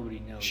 nobody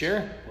knows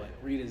Sure. what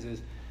Rita's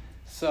is.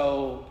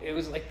 So it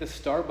was like the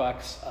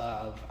Starbucks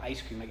of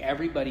ice cream. Like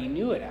everybody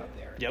knew it out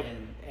there. Yep.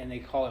 And they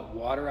call it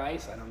water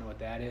ice. I don't know what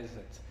that is.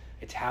 It's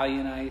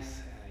Italian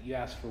ice. You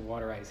ask for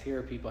water ice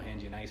here, people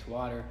hand you nice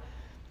water.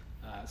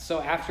 So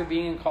after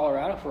being in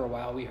Colorado for a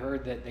while, we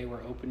heard that they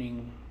were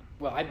opening,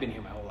 well, I've been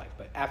here my whole life,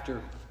 but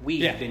after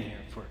we had been here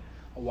for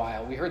a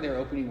while, we heard they were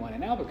opening one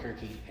in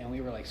Albuquerque, and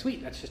we were like,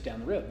 sweet, that's just down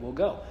the road, we'll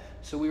go.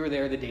 So we were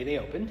there the day they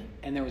opened,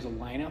 and there was a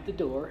line out the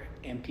door,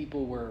 and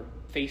people were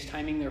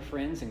FaceTiming their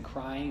friends and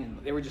crying, and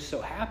they were just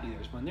so happy there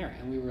was one there.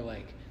 And we were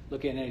like,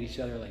 looking at each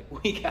other like,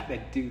 we gotta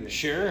do this.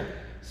 Sure.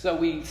 So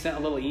we sent a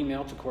little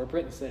email to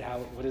corporate and said,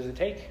 what does it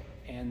take?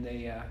 And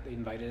they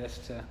invited us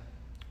to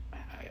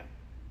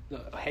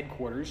the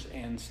headquarters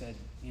and said,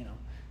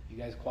 you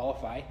guys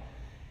qualify.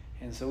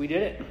 And so we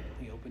did it.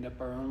 We opened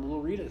up our own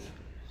little Rita's.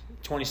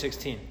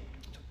 2016.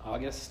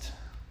 August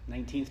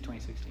 19th,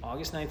 2016.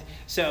 August 9th.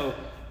 So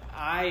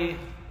I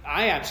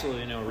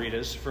absolutely know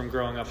Rita's from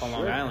growing up on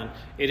Long Sure. Island.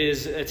 It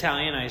is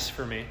Italian ice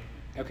for me.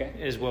 Okay.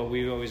 Is what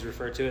we always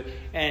refer to it.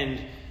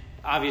 And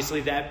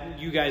obviously that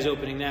you guys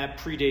opening that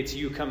predates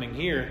you coming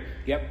here.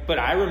 Yep. But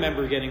I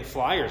remember getting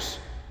flyers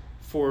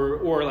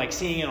or like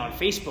seeing it on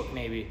Facebook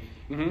maybe.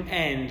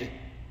 Mm-hmm.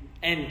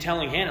 And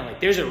telling Hannah, like,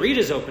 there's a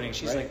Rita's opening.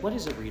 She's like, what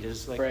is a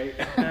Rita's? Like, right.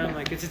 And I'm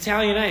like, it's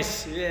Italian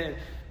ice. Yeah.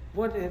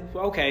 What?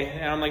 Okay.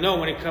 And I'm like, no,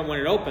 when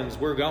it opens,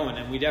 we're going.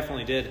 And we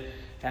definitely did.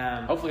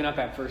 Hopefully not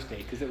that first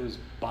date, because it was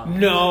bonkers.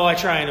 No, I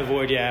try and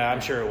avoid. Yeah,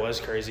 I'm sure it was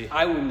crazy.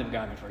 I wouldn't have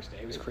gone the first day.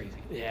 It was crazy.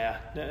 Yeah,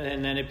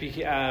 and then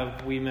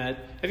we met.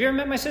 Have you ever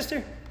met my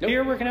sister? Nope.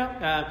 Here working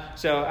out?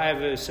 So I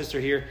have a sister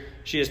here.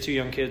 She has 2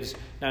 young kids,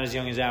 not as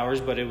young as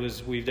ours, but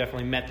we've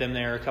definitely met them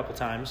there a couple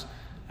times.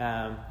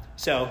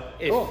 So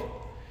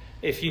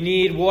if you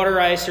need water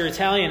ice or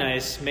Italian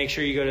ice, make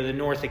sure you go to the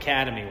North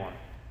Academy one.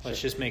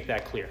 Let's just make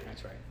that clear.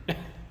 That's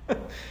right.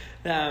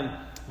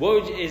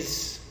 What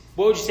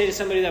would you say to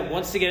somebody that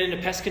wants to get into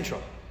pest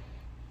control?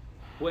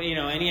 What,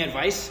 any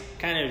advice?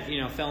 Kind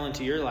of, fell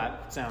into your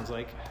lap, it sounds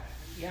like.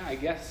 Yeah, I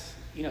guess,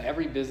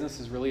 every business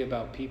is really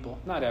about people.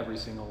 Not every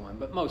single one,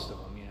 but most of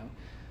them,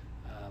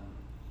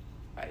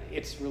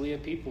 it's really a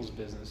people's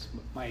business.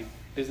 My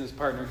business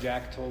partner,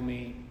 Jack, told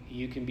me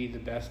you can be the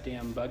best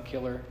damn bug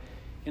killer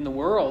in the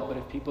world, but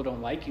if people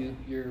don't like you,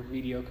 you're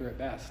mediocre at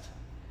best.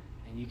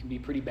 And you can be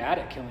pretty bad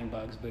at killing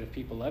bugs, but if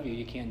people love you,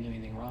 you can't do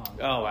anything wrong.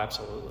 Oh,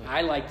 absolutely.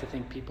 I like to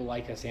think people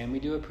like us, and we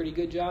do a pretty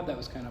good job. That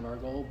was kind of our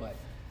goal, but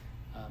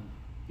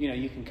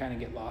you can kind of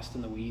get lost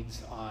in the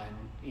weeds on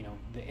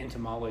the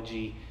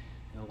entomology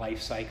and the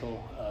life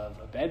cycle of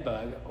a bed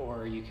bug,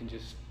 or you can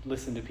just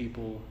listen to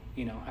people,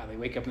 how they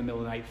wake up in the middle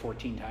of the night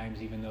 14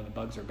 times, even though the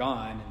bugs are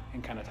gone,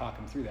 and kind of talk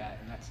them through that.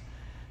 And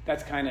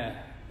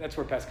that's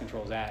where pest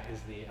control is at,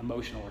 is the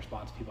emotional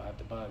response people have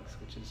to bugs,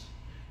 which is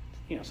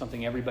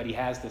something everybody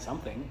has to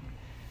something.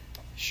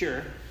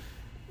 Sure.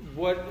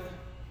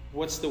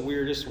 What's the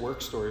weirdest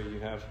work story you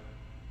have?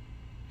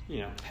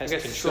 Pest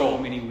control. So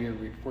many weird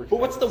work. But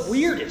what's the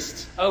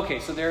weirdest? Okay,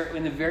 so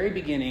in the very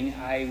beginning,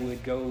 I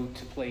would go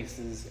to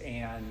places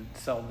and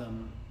sell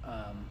them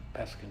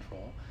pest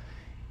control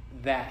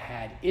that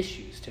had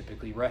issues,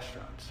 typically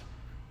restaurants.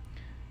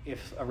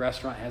 If a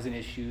restaurant has an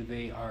issue,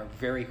 they are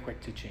very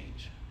quick to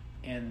change.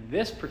 And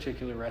this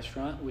particular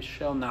restaurant, which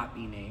shall not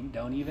be named,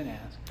 don't even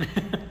ask,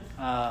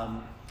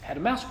 had a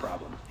mouse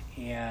problem.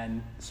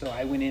 And so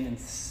I went in and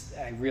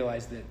I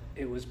realized that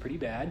it was pretty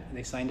bad.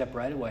 They signed up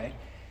right away,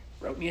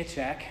 wrote me a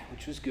check,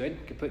 which was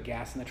good. Could put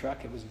gas in the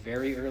truck. It was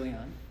very early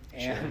on.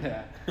 And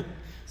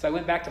so I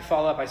went back to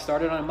follow up. I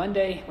started on a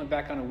Monday, went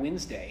back on a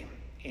Wednesday.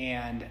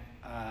 And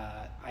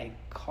I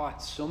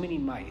caught so many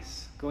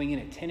mice. Going in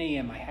at 10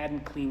 a.m., I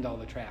hadn't cleaned all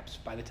the traps.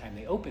 By the time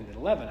they opened at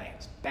 11, I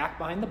was back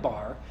behind the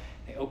bar.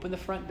 They opened the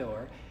front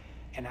door,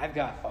 and I've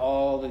got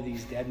all of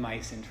these dead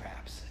mice in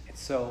traps. And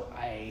so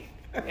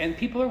and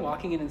people are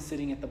walking in and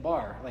sitting at the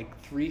bar,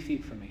 like 3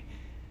 feet from me,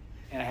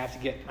 and I have to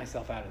get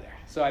myself out of there.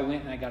 So I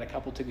went and I got a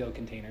couple to-go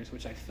containers,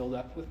 which I filled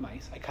up with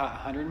mice. I caught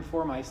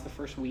 104 mice the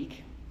first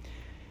week,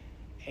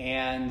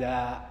 and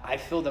I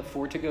filled up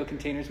 4 to-go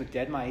containers with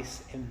dead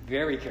mice and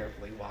very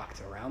carefully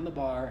walked around the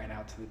bar and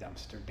out to the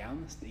dumpster,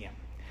 down the stairs.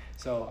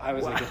 So I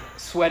was like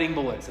sweating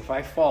bullets. If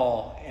I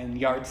fall and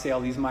yard sale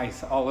these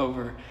mice all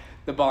over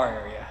the bar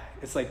area,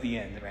 it's like the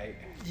end, right?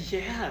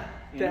 Yeah.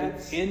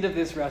 End of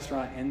this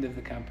restaurant, end of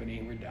the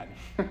company, we're done.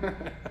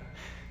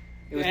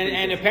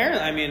 And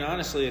apparently,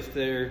 honestly, if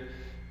they're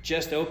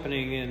just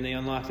opening and they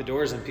unlock the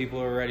doors and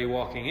people are already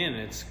walking in,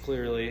 it's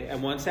clearly,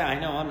 and once I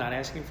know I'm not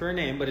asking for a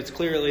name, but it's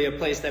clearly a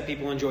place that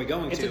people enjoy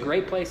going to. It's a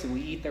great place, and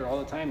we eat there all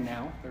the time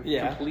now.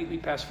 They're completely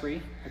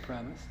pest-free, I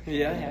promise.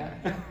 Yeah.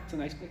 It's a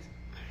nice place.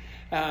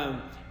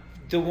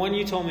 The one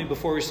you told me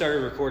before we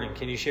started recording,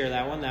 can you share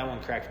that one? That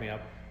one cracked me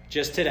up.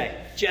 Just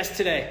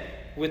today,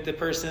 with the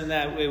person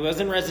that, it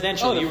wasn't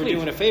residential, you were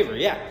doing a favor,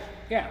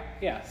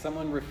 Yeah.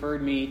 Someone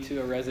referred me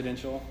to a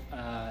residential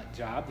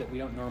job that we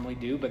don't normally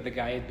do, but the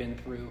guy had been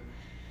through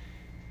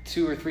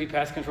 2 or 3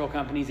 pest control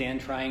companies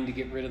and trying to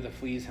get rid of the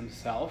fleas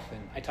himself.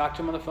 And I talked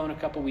to him on the phone a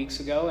couple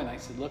weeks ago, and I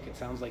said, look, it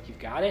sounds like you've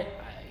got it.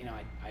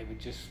 I would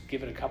just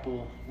give it a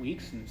couple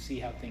weeks and see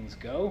how things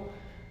go.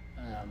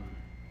 I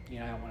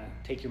don't want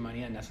to take your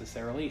money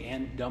unnecessarily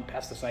and dump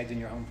pesticides in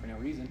your home for no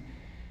reason.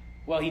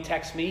 Well, he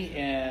texts me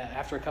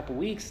after a couple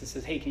weeks and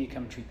says, hey, can you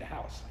come treat the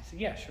house? I said,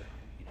 yeah, sure.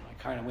 I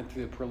kind of went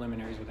through the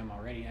preliminaries with him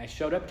already. And I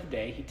showed up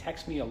today. He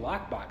texted me a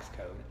lockbox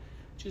code,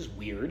 which is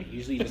weird.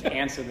 Usually you just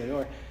answer the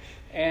door.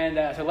 And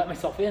so I let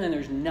myself in, and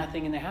there's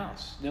nothing in the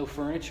house. No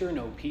furniture,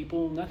 no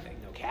people, nothing.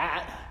 No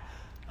cat.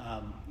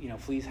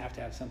 Fleas have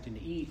to have something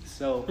to eat.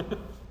 So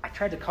I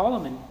tried to call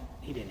him, and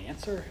he didn't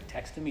answer. I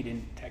texted him. He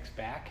didn't text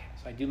back.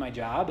 So I do my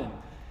job and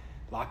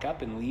lock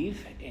up and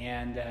leave.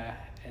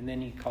 And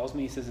then he calls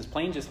me. He says his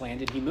plane just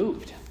landed. He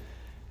moved.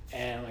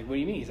 And I'm like, what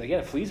do you mean? He's like,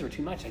 yeah, the fleas were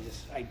too much.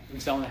 I'm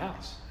selling the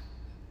house.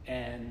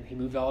 And he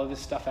moved all of his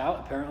stuff out,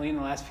 apparently, in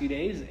the last few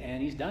days,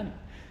 and he's done.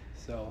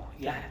 So,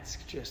 yeah. That's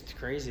just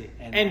crazy.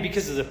 And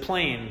because of the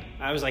plane,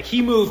 I was like,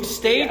 he moved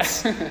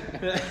states?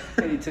 Yeah.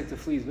 And he took the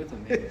fleas with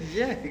him. Maybe.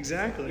 Yeah,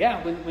 exactly.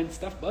 Yeah, when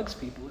stuff bugs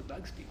people, it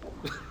bugs people.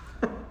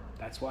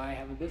 That's why I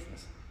have a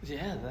business.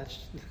 Yeah,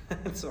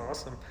 that's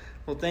awesome.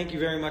 Well, thank you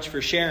very much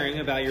for sharing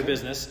about your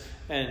business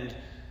and,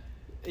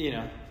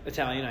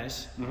 Italian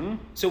Ice. Mm-hmm.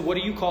 So what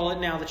do you call it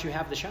now that you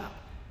have the shop?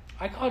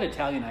 I call it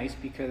Italian Ice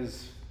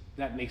because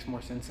that makes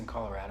more sense in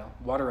Colorado.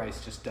 Water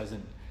ice just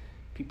doesn't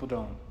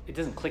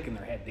click in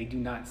their head. They do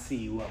not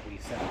see what we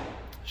sell.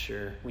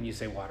 Sure. when you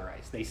say water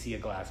ice. They see a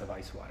glass of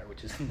ice water,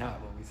 which is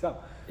not what we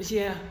sell.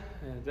 Yeah,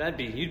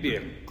 you'd be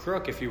a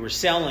crook if you were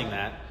selling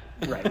that.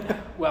 Right.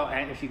 Well,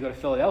 and if you go to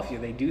Philadelphia,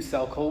 they do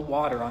sell cold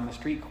water on the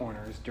street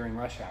corners during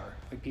rush hour.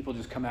 Like people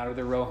just come out of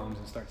their row homes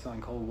and start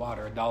selling cold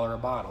water, $1 a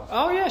bottle.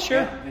 Oh yeah,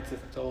 sure. Yeah,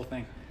 it's a whole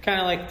thing. Kind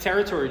of like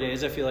Territory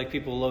Days. I feel like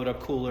people load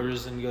up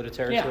coolers and go to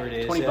Territory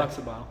Days. $20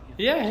 a bottle.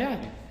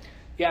 Yeah.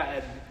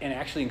 Yeah, and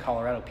actually in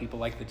Colorado, people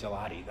like the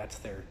gelati. That's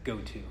their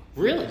go-to.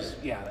 Really?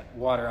 Yeah,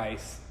 water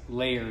ice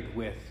layered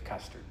with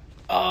custard.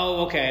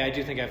 Oh, okay. I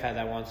do think I've had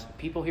that once.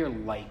 People here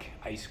like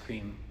ice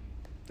cream.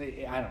 I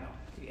don't know.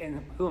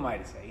 And who am I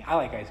to say? I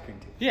like ice cream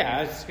too. Yeah,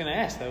 I was just gonna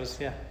ask.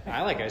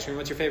 I like ice cream.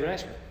 What's your favorite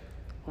ice cream?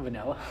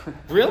 Vanilla.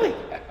 Really?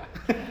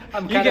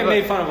 I'm You get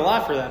made fun of a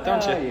lot for that,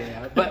 don't you?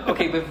 Yeah. But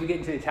if we get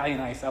into Italian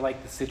ice, I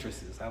like the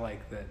citruses. I like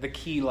the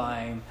key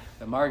lime,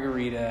 the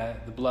margarita,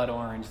 the blood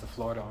orange, the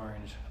Florida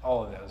orange,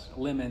 all of those.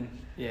 Lemon.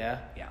 Yeah.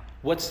 Yeah.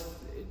 What's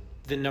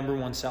the number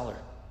one seller?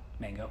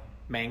 Mango.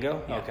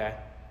 Mango? Yeah. Okay.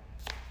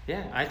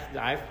 Yeah,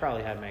 I've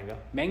probably had mango.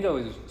 Mango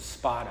is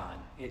spot on.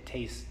 It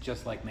tastes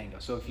just like mango.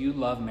 So if you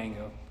love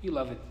mango, you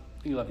love it.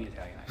 You love the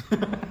Italian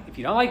ice. If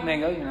you don't like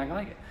mango, you're not gonna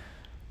like it.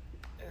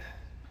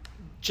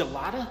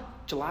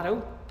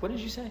 Gelato? What did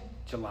you say?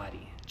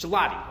 Gelati.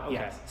 Gelati. Okay.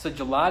 Yes. So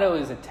gelato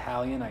is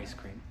Italian ice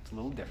cream. It's a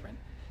little different.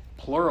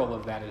 Plural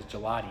of that is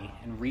gelati,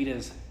 and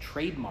Rita's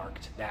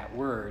trademarked that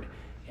word,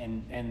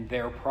 and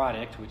their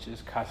product, which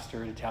is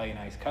custard, Italian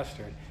ice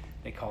custard,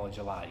 they call it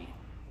gelati,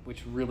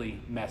 which really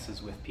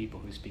messes with people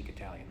who speak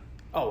Italian.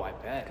 Oh, I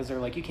bet. Because they're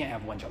like, you can't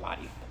have one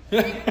gelati.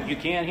 You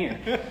can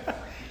here.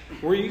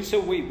 Were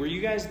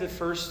you guys the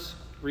first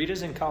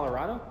Ritas in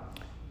Colorado?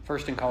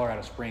 First in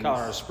Colorado Springs.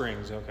 Colorado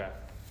Springs, okay.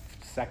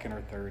 Second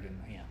or third,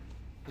 and yeah.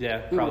 Yeah,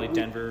 probably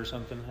Denver or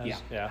something.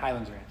 Yeah.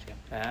 Highlands Ranch, yeah.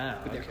 Ah,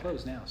 But they're okay.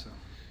 closed now, so.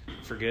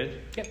 For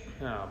good? Yep.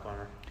 Oh,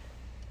 bummer.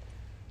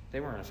 They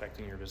weren't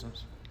affecting your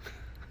business.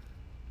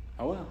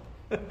 Oh, well.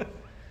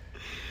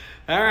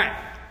 All right.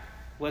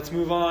 Let's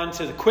move on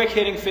to the quick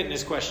hitting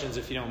fitness questions,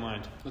 if you don't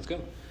mind. Let's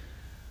go.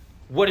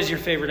 What is your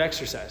favorite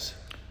exercise?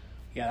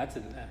 Yeah, that's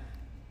it.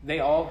 They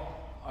all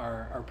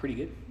are pretty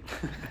good.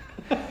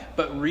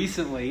 But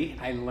recently,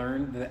 I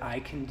learned that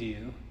I can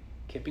do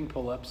kipping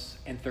pull-ups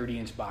and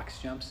 30-inch box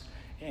jumps,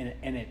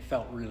 and it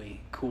felt really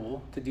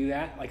cool to do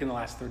that, like in the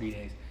last 30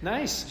 days.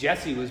 Nice.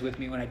 Jesse was with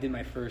me when I did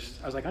my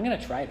first. I was like, I'm going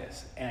to try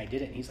this. And I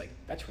did it, and he's like,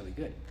 that's really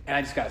good. And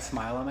I just got a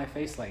smile on my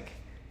face, like,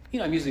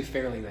 I'm usually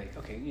fairly like,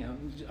 okay,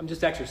 I'm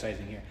just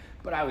exercising here.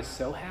 But I was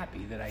so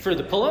happy that I For did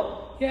the it.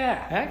 pull-up?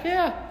 Yeah. Heck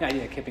yeah. Yeah, I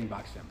did a kipping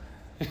box jump.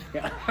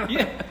 Yeah.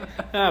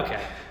 Yeah.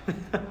 Okay.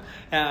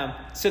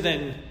 So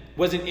then,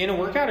 was it in a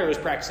workout or was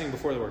practicing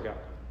before the workout?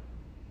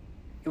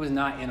 It was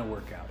not in a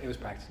workout. It was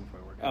practicing for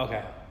a workout.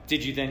 Okay.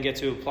 Did you then get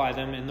to apply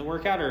them in the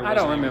workout, or I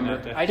don't wasn't even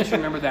remember. that I just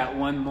remember that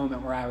one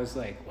moment where I was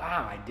like,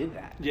 wow, I did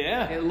that.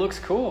 Yeah. It looks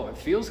cool. It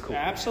feels cool.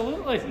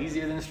 Absolutely. It's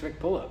easier than strict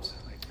pull-ups.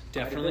 Like,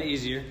 Definitely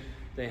easier.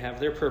 They have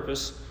their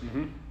purpose.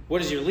 Mm-hmm.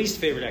 What is your least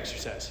favorite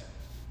exercise?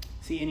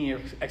 See, any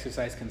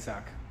exercise can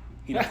suck.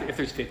 If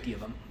there's 50 of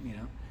them,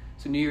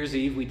 So New Year's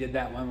Eve, we did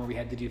that one where we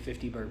had to do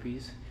 50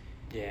 burpees.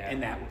 Yeah.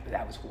 And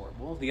that was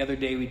horrible. The other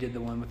day we did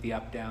the one with the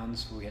up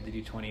downs where we had to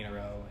do 20 in a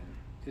row,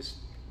 and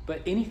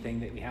but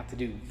anything that we have to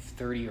do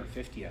 30 or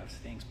 50 of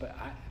stinks. But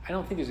I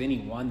don't think there's any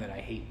one that I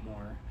hate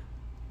more.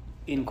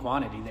 In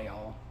quantity, they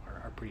all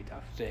are pretty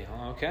tough.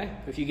 Okay.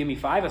 If you give me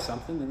 5 of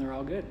something, then they're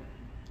all good.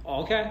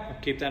 Okay.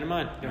 I'll keep that in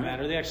mind. No All right.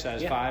 matter the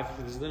exercise. Yeah.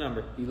 5 is the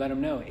number. You let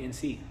them know,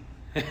 NC.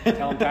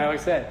 Tell them Tyler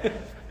said.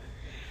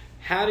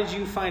 How did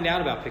you find out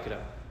about Pick It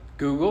Up?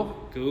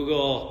 Google.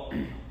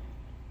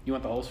 You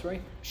want the whole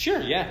story?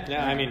 Sure,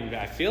 yeah. I mean,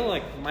 I feel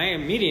like my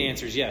immediate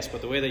answer is yes,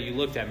 but the way that you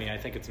looked at me, I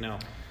think it's no.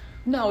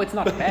 No, it's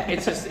not that.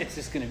 It's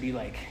just going to be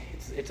like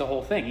it's a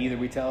whole thing. Either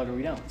we tell it or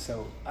we don't.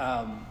 So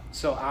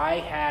I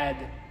had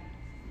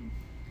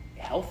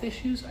health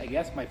issues. I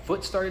guess my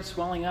foot started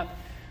swelling up.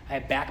 I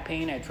had back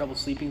pain. I had trouble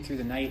sleeping through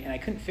the night, and I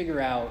couldn't figure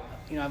out.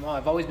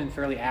 I've always been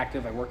fairly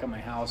active. I work on my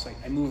house.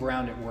 I move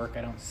around at work.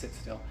 I don't sit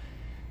still.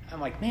 I'm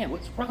like, man,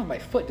 what's wrong with my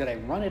foot? Did I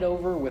run it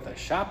over with a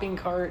shopping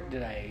cart?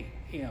 Did I,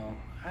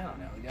 I don't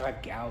know. Did I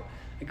have gout?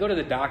 I go to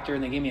the doctor,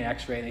 and they give me an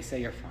x-ray, and they say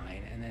you're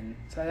fine. And then,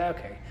 so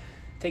okay.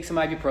 Take some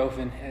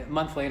ibuprofen. And a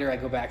month later, I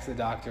go back to the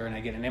doctor, and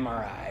I get an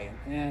MRI.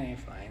 And, you're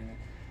fine.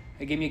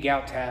 They gave me a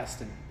gout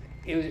test, and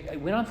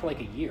it went on for like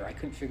a year. I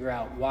couldn't figure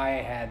out why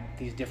I had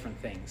these different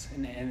things.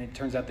 And it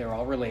turns out they're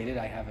all related.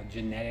 I have a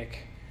genetic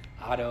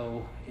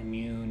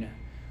autoimmune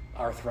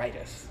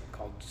arthritis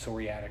called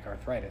psoriatic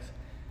arthritis.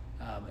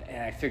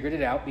 And I figured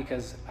it out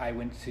because I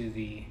went to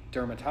the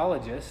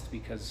dermatologist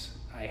because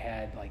I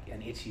had like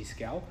an itchy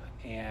scalp,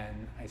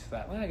 and I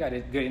thought, well, I got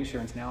good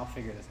insurance now, I'll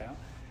figure this out.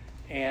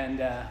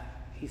 And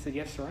he said,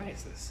 you have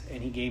psoriasis,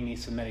 and he gave me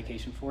some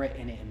medication for it,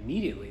 and it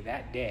immediately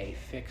that day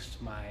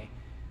fixed my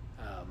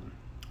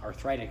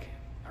arthritic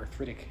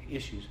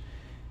issues.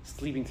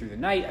 Sleeping through the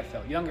night, I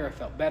felt younger, I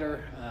felt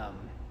better,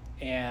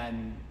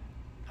 and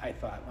I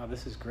thought, wow,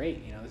 this is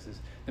great.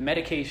 The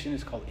medication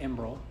is called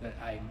Enbrel that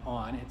I'm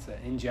on. It's an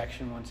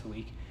injection once a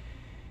week.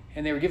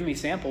 And they were giving me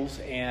samples,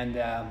 and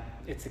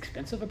it's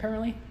expensive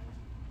apparently.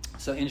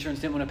 So insurance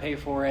didn't want to pay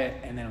for it,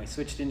 and then we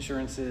switched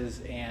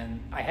insurances,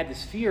 and I had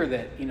this fear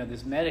that,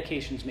 this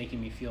medication's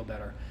making me feel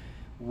better.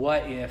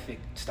 What if it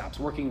stops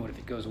working? What if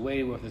it goes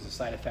away? What if there's a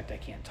side effect I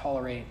can't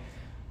tolerate?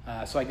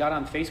 So I got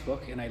on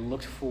Facebook, and I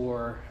looked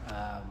for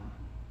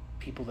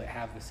people that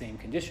have the same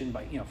condition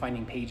by,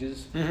 finding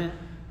pages. Mm-hmm.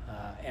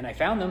 And I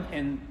found them,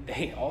 and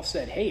they all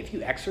said, hey, if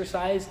you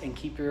exercise and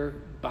keep your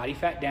body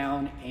fat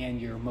down and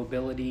your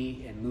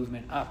mobility and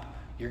movement up,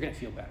 you're going to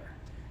feel better.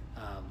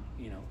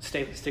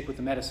 Stick with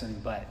the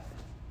medicine, but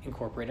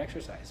incorporate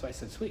exercise. So I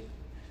said, sweet,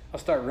 I'll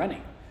start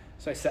running.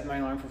 So I set my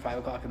alarm for 5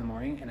 o'clock in the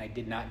morning, and I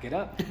did not get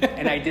up.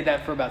 And I did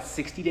that for about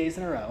 60 days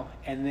in a row.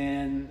 And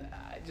then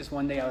just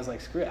one day I was like,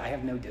 screw it, I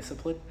have no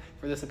discipline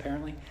for this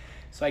apparently.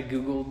 So I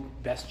Googled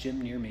best gym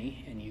near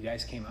me, and you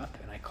guys came up,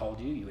 and I called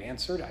you. You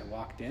answered. I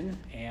walked in,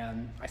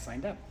 and I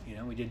signed up.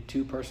 We did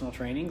 2 personal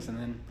trainings, and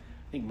then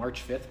I think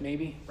March 5th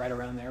maybe, right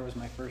around there was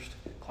my first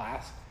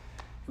class.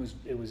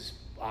 It was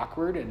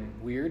awkward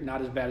and weird,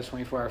 not as bad as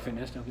 24 Hour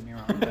Fitness, don't get me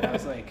wrong, but I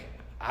was like,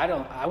 I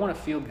want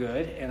to feel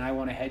good, and I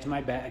want to hedge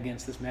my bet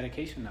against this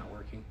medication not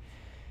working.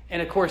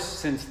 And of course,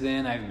 since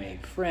then, I've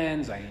made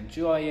friends. I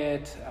enjoy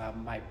it.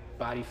 My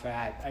body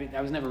fat,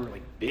 I was never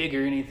really big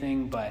or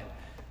anything, but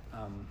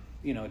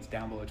it's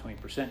down below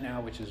 20%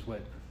 now, which is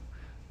what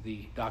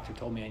the doctor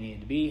told me I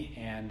needed to be.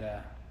 And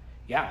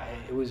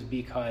it was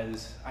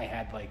because I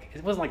had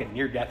it wasn't like a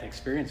near-death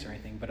experience or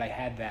anything, but I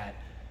had that,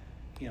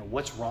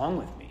 what's wrong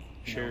with me?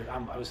 Sure.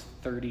 I was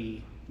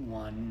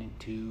 31 and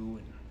 2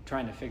 and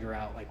trying to figure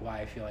out why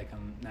I feel like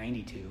I'm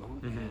 92.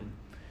 Mm-hmm. And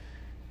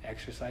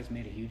exercise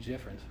made a huge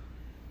difference.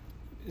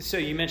 So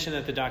you mentioned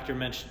that the doctor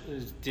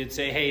did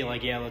say, hey,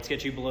 let's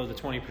get you below the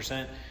 20%.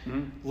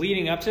 Mm-hmm.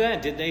 Leading up to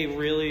that, did they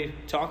really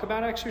talk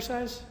about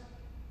exercise?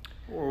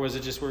 Or was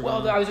it just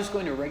I was just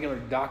going to a regular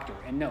doctor,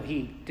 and no,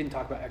 he didn't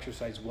talk about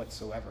exercise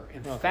whatsoever.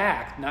 In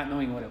fact, not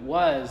knowing what it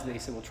was, they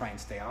said, well, try and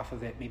stay off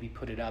of it, maybe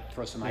put it up,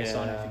 throw some ice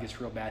on it if it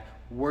gets real bad.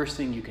 Worst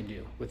thing you can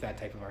do with that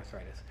type of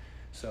arthritis.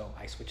 So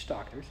I switched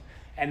doctors,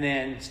 and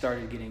then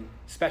started getting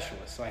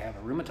specialists. So I have a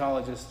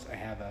rheumatologist, I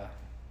have a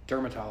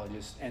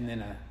dermatologist, and then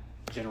a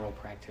general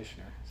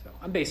practitioner. So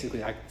I'm basically,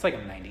 it's like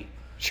I'm 90,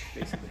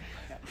 basically.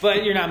 Yeah.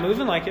 But you're not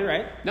moving like it,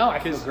 right? No, I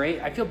feel great.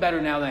 I feel better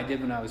now than I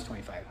did when I was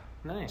 25.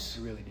 Nice.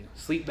 I really do.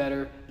 Sleep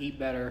better, eat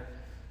better,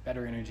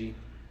 better energy.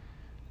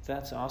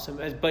 That's awesome.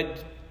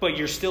 But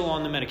you're still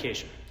on the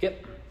medication?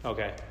 Yep.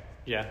 Okay.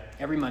 Yeah.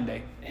 Every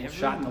Monday.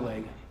 Shot in the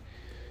leg.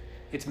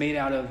 It's made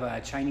out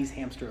of Chinese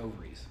hamster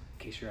ovaries,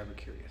 in case you're ever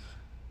curious.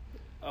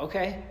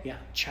 Okay. Yeah.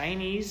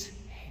 Chinese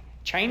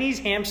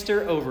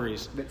hamster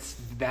ovaries.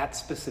 That's that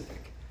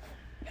specific.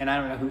 And I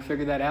don't know who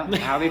figured that out and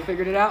how they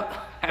figured it out.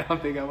 I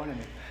don't think I wanted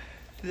it.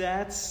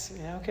 That's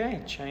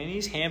okay.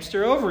 Chinese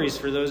hamster ovaries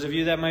for those of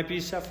you that might be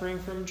suffering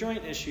from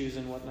joint issues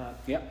and whatnot.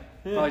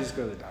 Yep. Yeah. I'll just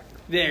go to the doctor.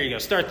 There you go.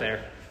 Start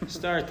there.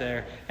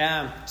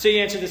 So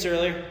you answered this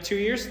earlier. 2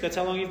 years? That's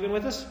how long you've been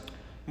with us?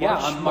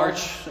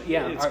 March.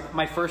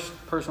 My first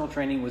personal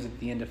training was at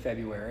the end of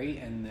February,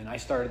 and then I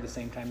started the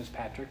same time as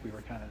Patrick. We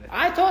were kind of the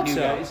new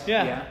guys.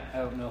 Yeah. I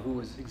don't know who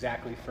was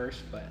exactly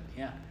first, but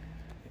yeah.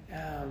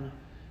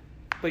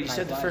 But you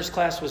said the first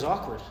class was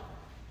awkward.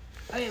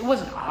 It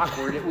wasn't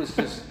awkward. It was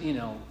just,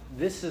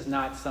 this is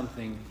not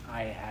something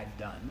I had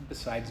done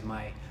besides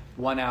my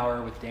 1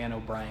 hour with Dan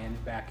O'Brien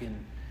back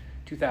in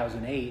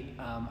 2008.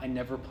 I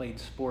never played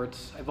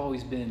sports. I've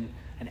always been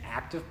an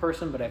active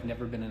person, but I've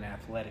never been an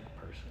athletic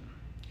person.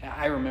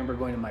 I remember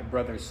going to my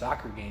brother's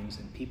soccer games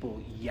and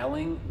people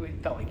yelling,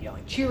 it felt like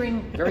yelling,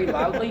 cheering very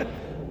loudly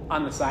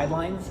on the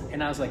sidelines.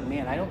 And I was like,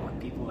 man, I don't want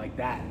people like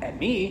that at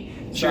me.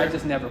 So Sure. I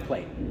just never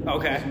played.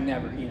 Okay. Just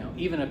never,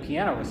 even a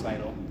piano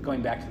recital,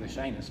 going back to the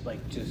shyness,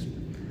 just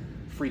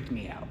freaked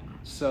me out.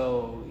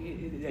 So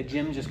a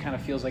gym just kind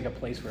of feels like a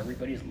place where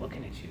everybody's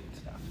looking at you and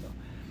stuff. So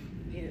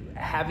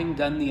having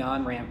done the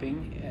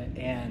on-ramping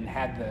and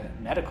had the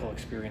medical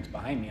experience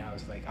behind me, I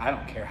was like, I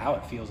don't care how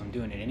it feels, I'm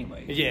doing it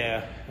anyway.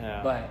 Yeah.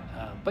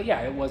 But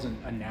yeah, it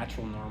wasn't a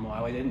natural normal.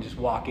 I didn't just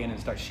walk in and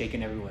start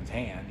shaking everyone's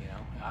hand,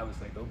 I was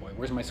like, oh boy,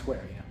 where's my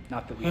square?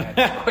 Not that we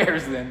had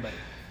squares then, but...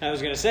 I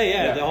was going to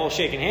say, the whole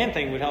shaking hand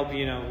thing would help, would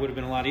have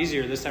been a lot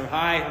easier this time.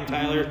 Hi, I'm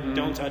Tyler. Mm-hmm.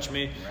 Don't touch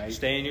me. Right.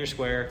 Stay in your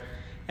square.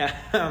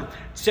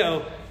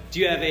 So,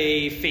 do you have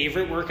a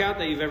favorite workout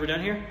that you've ever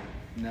done here?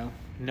 No.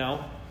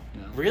 No?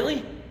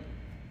 Really?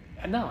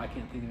 No, I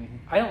can't think of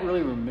anything. I don't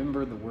really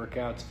remember the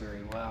workouts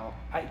very well.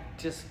 I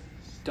just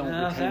don't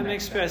retain that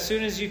makes stuff. sense. As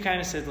soon as you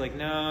kind of said,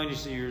 no,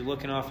 and you're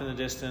looking off in the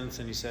distance,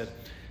 and you said,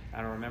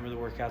 I don't remember the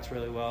workouts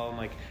really well. I'm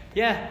like,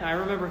 yeah, I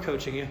remember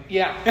coaching you.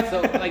 Yeah,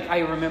 so I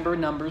remember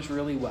numbers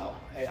really well.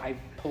 I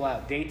pull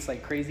out dates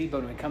like crazy,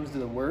 but when it comes to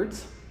the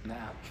words, nah.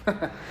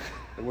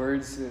 The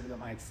words,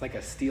 it's like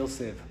a steel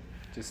sieve,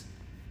 just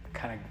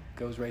kind of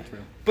goes right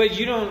through. But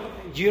you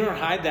don't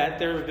hide that.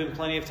 There have been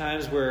plenty of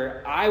times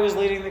where I was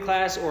leading the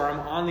class or I'm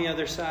on the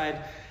other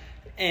side,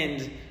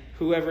 and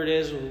whoever it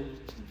is,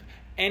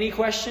 any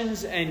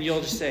questions, and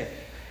you'll just say,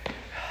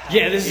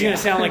 Yeah, this is going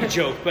to sound like a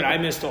joke, but I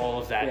missed all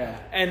of that. Yeah.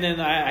 And then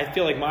I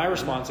feel like my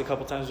response a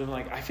couple times was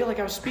like, I feel like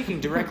I was speaking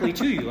directly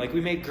to you. Like,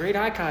 we made great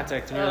eye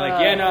contact. And you're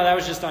like, yeah, no, that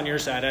was just on your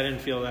side. I didn't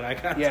feel that eye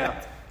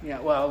contact. Yeah.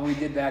 Well, we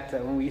did that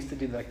when we used to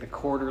do like the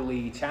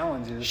quarterly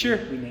challenges. Sure.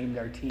 We named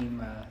our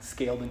team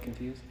Scaled and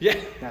Confused. Yeah.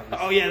 That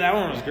was, that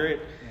one was great.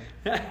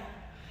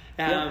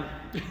 Yeah.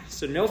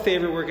 So no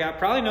favorite workout.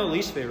 Probably no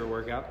least favorite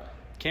workout.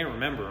 Can't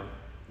remember them.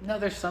 No,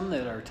 there's some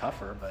that are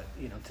tougher, but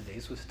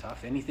today's was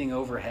tough. Anything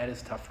overhead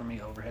is tough for me.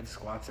 Overhead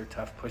squats are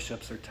tough.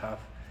 Push-ups are tough.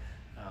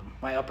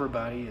 My upper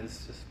body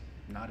is just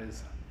not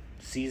as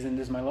seasoned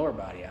as my lower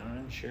body. I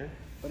don't know. Sure.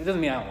 But it doesn't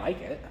mean I don't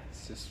like it.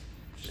 It's just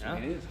the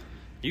way it is.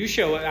 You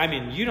show it. I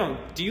mean, you don't.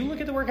 Do you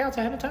look at the workouts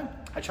ahead of time?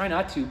 I try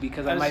not to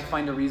because I might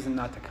find a reason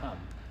not to come.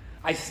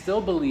 I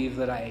still believe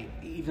that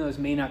even though this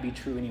may not be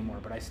true anymore,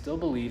 but I still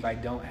believe I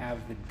don't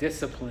have the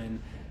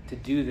discipline to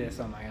do this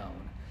on my own.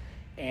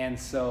 And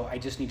so I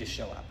just need to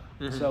show up.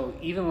 Mm-hmm. So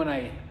even when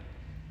I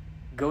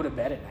go to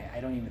bed at night, I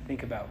don't even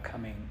think about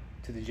coming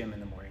to the gym in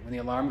the morning. When the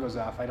alarm goes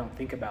off, I don't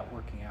think about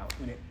working out.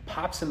 When it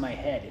pops in my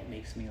head, it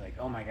makes me like,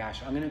 oh my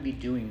gosh, I'm going to be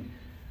doing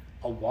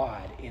a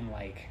WOD in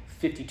like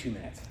 52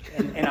 minutes.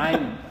 And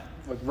I'm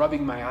like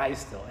rubbing my eyes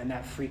still, and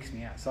that freaks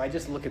me out. So I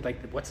just look at like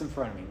what's in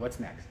front of me, what's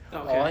next.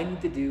 Okay. All I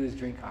need to do is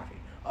drink coffee.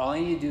 All I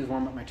need to do is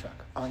warm up my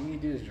truck. All I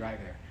need to do is drive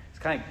there. It's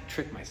kind of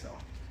trick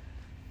myself.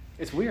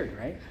 It's weird,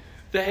 right?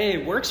 Hey,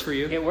 it works for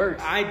you. It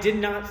works. I did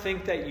not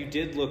think that you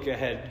did look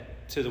ahead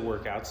to the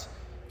workouts.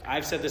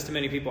 I've said this to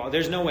many people.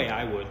 There's no way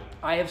I would.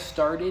 I have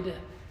started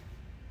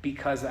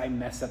because I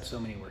mess up so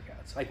many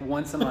workouts. Like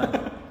once a month,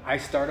 I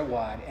start a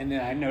WOD, and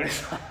then I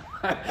notice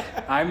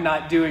I'm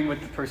not doing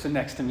what the person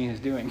next to me is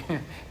doing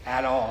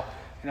at all.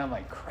 And I'm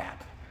like,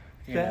 crap.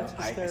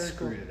 I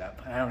screwed it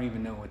up. I don't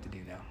even know what to do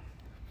now.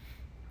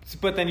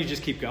 But then you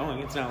just keep going.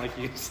 It's not like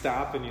you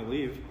stop and you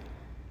leave.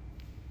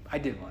 I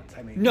did once.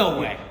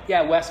 No way.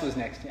 Yeah, Wes was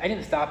next to me. I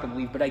didn't stop and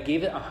leave, but I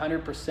gave it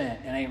 100%,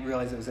 and I didn't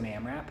realize it was an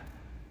AMRAP.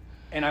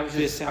 And I was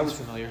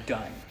familiar.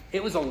 Done.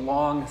 It was a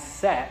long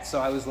set, so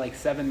I was like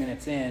 7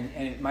 minutes in,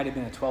 and it might have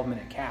been a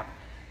 12-minute cap.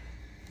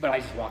 But I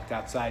just walked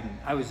outside, and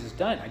I was just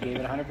done. I gave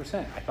it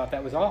 100%. I thought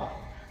that was all.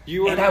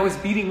 I was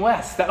beating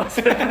Wes. That was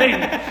the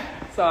thing.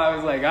 So I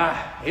was like,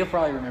 he'll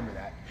probably remember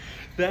that.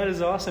 That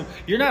is awesome.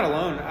 You're not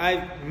alone.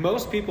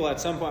 Most people at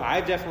some point,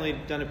 I've definitely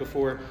done it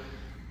before.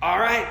 All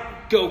right,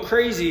 go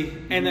crazy.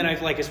 And then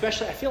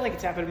especially, I feel like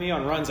it's happened to me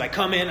on runs. I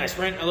come in, I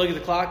sprint, I look at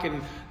the clock,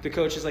 and the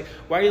coach is like,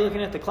 why are you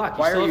looking at the clock?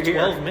 You still have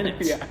 12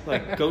 minutes.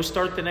 Yeah. Go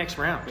start the next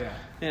round.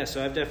 Yeah,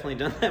 so I've definitely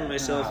done that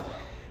myself.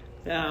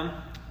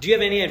 Do you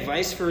have any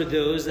advice for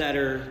those that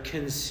are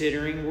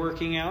considering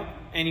working out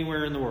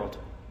anywhere in the world?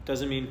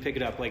 Doesn't mean pick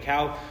it up. Like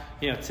how,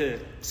 to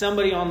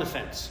somebody on the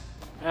fence.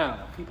 I don't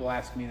know. People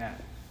ask me that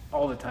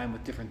all the time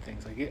with different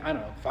things. Like, I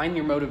don't know. Find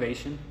your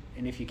motivation.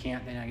 And if you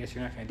can't, then I guess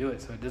you're not going to do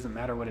it. So it doesn't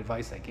matter what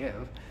advice I give.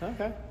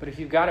 Okay. But if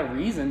you've got a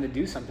reason to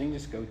do something,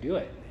 just go do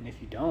it. And if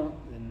you don't,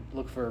 then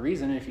look for a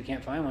reason. And if you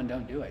can't find one,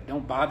 don't do it.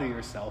 Don't bother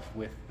yourself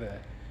with the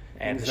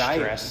anxiety.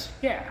 The stress.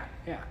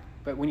 Yeah.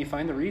 But when you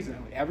find the reason,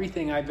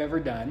 everything I've ever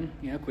done,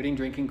 quitting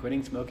drinking,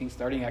 quitting smoking,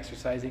 starting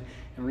exercising,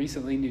 and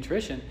recently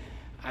nutrition,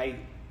 I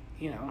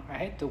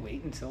had to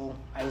wait until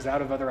I was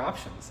out of other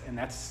options. And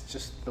that's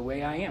just the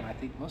way I am. I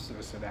think most of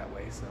us are that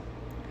way. So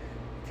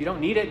if you don't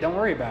need it, don't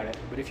worry about it.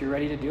 But if you're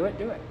ready to do it,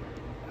 do it.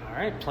 All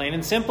right. Plain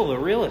and simple. A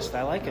realist.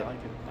 I like it.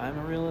 I'm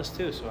a realist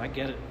too, so I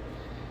get it.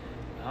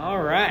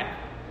 All right.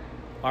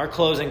 Our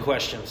closing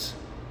questions.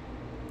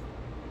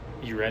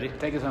 You ready?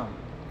 Take us home.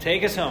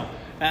 Take us home.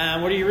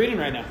 What are you reading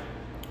right now?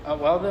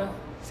 The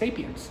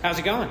Sapiens. How's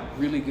it going?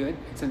 Really good.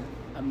 It's an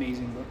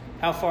amazing book.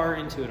 How far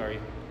into it are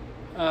you?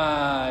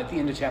 At the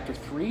end of chapter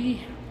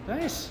 3.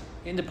 Nice.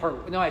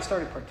 I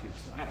started part 2.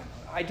 So I don't know.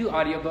 I do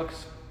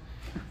audiobooks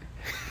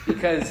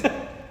because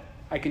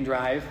I can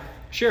drive.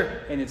 Sure.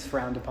 And it's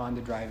frowned upon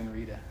to drive and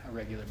read a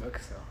regular book.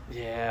 So.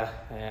 Yeah.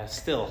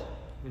 Still,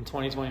 in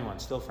 2021,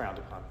 still frowned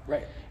upon.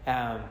 Right.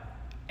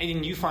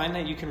 And you find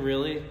that you can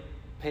really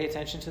pay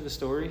attention to the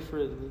story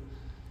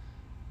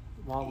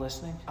while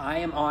listening? I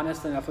am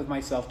honest enough with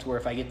myself to where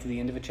if I get to the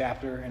end of a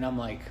chapter and I'm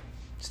like,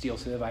 Steel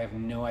Civ, I have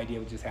no idea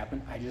what just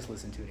happened, I just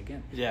listen to it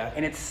again. Yeah.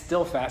 And it's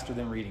still faster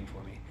than reading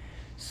for me.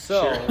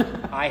 So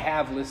sure. I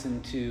have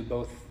listened to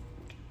both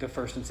the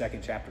first and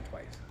second chapter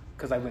twice.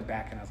 Because I went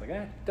back and I was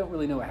like, don't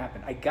really know what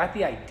happened. I got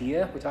the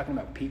idea. We're talking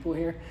about people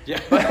here. Yeah.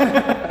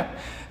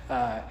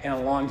 And a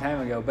long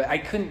time ago. But I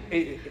couldn't,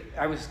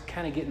 I was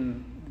kind of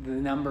getting the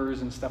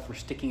numbers and stuff were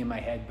sticking in my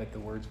head, but the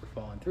words were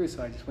falling through.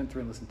 So I just went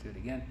through and listened to it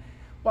again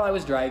while I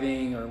was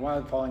driving or while I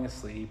was falling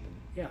asleep.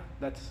 And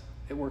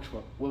it works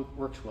well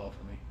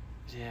for me.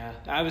 Yeah,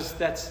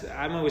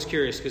 I'm always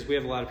curious because we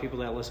have a lot of people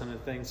that listen to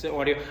things,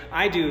 audio.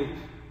 I do,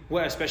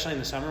 especially in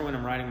the summer when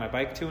I'm riding my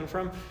bike to and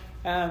from.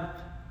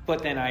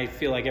 But then I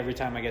feel like every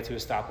time I get to a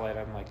stoplight,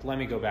 I'm like, let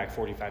me go back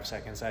 45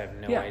 seconds. I have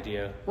no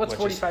idea. What's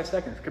 45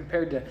 seconds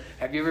compared to,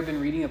 have you ever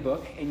been reading a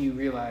book and you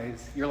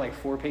realize you're like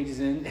 4 pages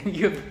in and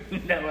you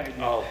have no idea?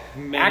 Oh,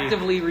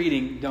 actively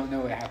reading, don't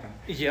know what happened.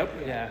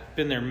 Yep, yeah.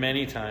 Been there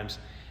many times.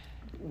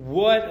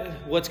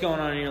 What's going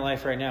on in your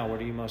life right now?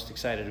 What are you most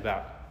excited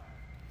about?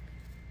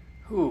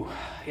 Ooh,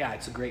 yeah,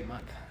 it's a great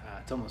month.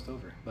 It's almost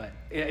over, but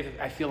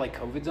I feel like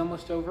COVID's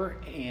almost over,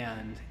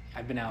 and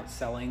I've been out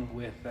selling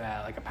with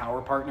like a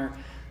power partner,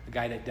 a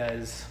guy that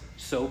does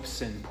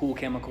soaps and pool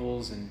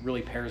chemicals and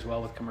really pairs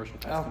well with commercial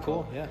pest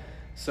control. Cool, yeah.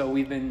 So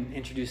we've been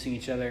introducing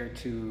each other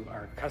to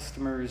our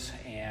customers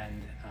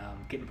and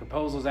getting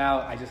proposals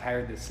out. I just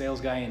hired this sales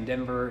guy in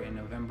Denver in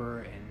November,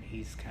 and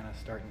he's kind of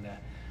starting to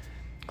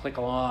click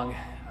along.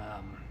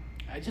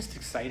 I'm just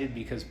excited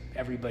because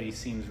everybody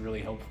seems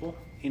really hopeful,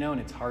 and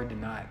it's hard to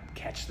not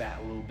catch that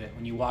a little bit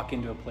when you walk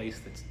into a place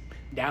that's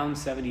down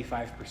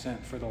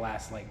 75% for the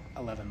last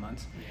 11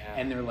 months,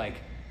 and they're like,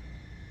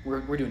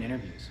 we're doing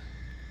interviews,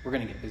 we're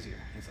gonna get busier.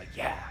 And it's like,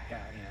 yeah,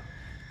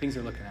 things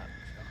are looking up.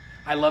 So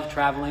I love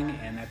traveling,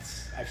 and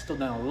I've still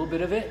done a little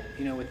bit of it,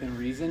 within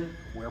reason,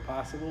 where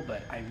possible,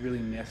 but I really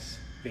miss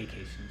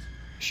vacations.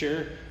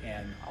 Sure.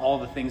 And all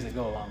the things that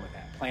go along with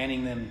that,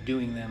 planning them,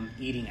 doing them,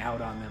 eating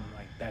out on them,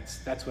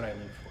 that's what I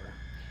live for.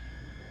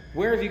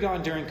 Where have you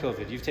gone during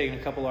COVID? You've taken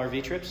a couple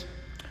RV trips?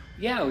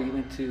 Yeah, we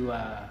went to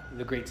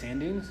the Great Sand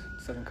Dunes,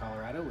 southern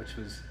Colorado, which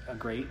was a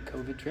great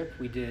COVID trip.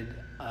 We did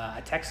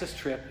a Texas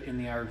trip in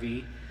the RV.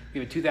 We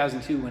have a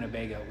 2002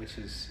 Winnebago, which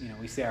is,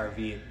 we say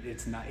RV,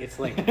 it's not, it's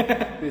like,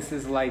 this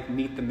is like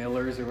Meet the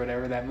Millers or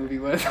whatever that movie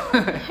was.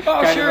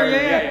 Oh, sure,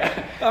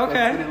 yeah. Okay.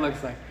 That's what it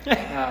looks like.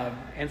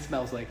 And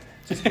smells like.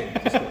 Just kidding.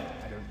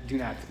 Do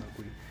not smoke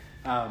weed.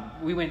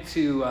 We went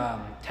to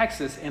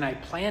Texas, and I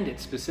planned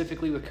it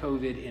specifically with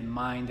COVID in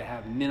mind to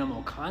have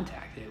minimal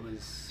contact. It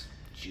was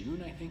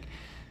June, I think.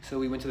 So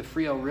we went to the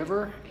Frio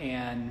River,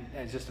 and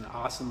it's just an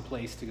awesome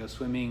place to go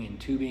swimming and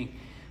tubing.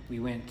 We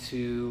went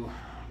to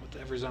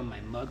whatever's on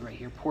my mug right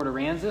here, Port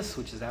Aransas,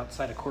 which is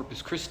outside of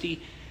Corpus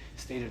Christi.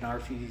 Stayed at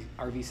an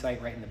RV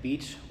site right in the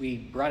beach. We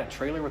brought a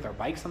trailer with our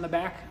bikes on the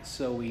back,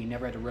 so we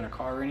never had to rent a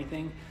car or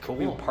anything. Cool.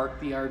 We would park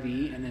the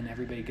RV, and then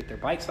everybody would get their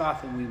bikes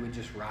off, and we would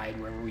just ride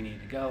wherever we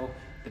needed to go.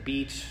 The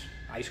beach,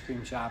 ice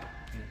cream shop,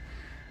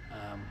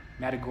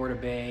 Matagorda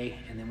Bay,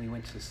 and then we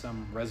went to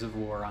some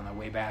reservoir on the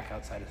way back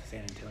outside of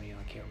San Antonio.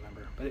 I can't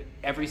remember. But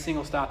every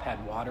single stop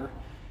had water,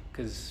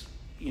 because,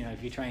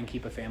 if you try and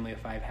keep a family of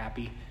 5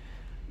 happy,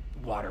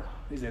 water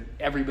is that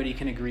everybody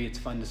can agree it's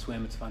fun to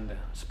swim, it's fun to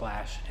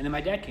splash. And then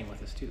my dad came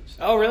with us too. So.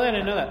 Oh, really? I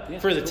didn't know that. Yeah,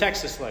 for the cool.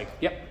 Texas leg.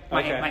 Yep.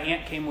 My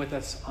aunt came with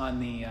us on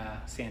the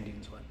Sand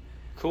Dunes one.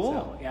 Cool.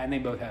 So, yeah, and they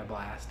both had a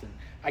blast. And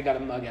I got a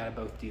mug out of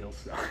both deals.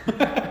 So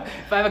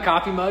if I have a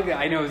coffee mug,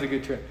 I know it was a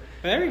good trip.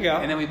 There you go.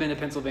 And then we've been to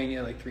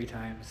Pennsylvania 3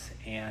 times,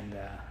 and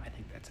I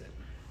think that's it.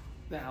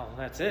 Well,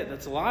 that's it.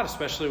 That's a lot,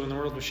 especially when the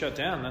world was shut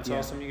down. That's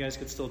awesome. You guys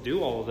could still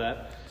do all of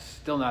that.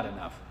 Still not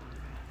enough.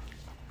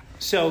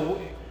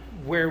 So,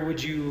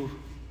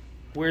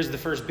 where's the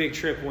first big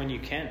trip when you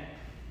can?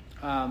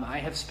 I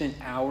have spent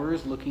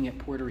hours looking at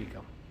Puerto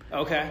Rico.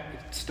 Okay.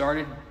 It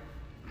started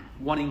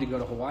wanting to go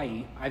to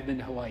Hawaii. I've been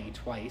to Hawaii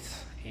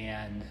twice,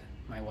 and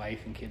my wife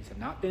and kids have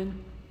not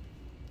been.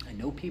 I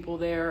know people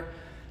there.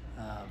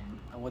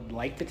 I would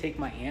like to take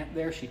my aunt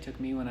there. She took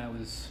me when I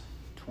was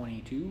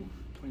 22,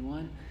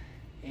 21,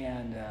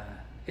 and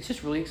it's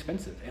just really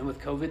expensive. And with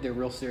COVID, they're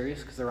real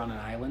serious because they're on an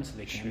island, so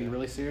they can be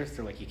really serious.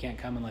 They're like, you can't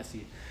come unless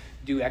you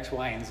do X,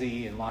 Y, and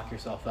Z and lock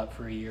yourself up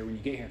for a year when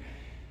you get here.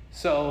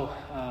 So,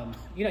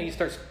 you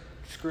start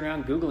screwing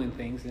around Googling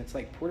things, and it's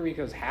like Puerto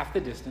Rico is half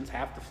the distance,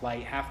 half the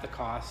flight, half the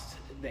cost.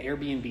 The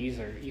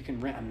Airbnbs you can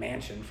rent a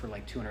mansion for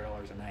like $200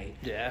 a night.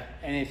 Yeah.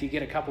 And if you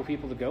get a couple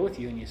people to go with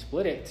you and you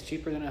split it, it's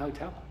cheaper than a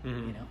hotel.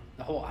 Mm-hmm.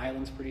 The whole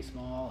island's pretty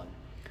small. And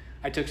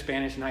I took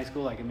Spanish in high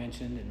school, like I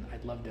mentioned, and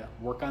I'd love to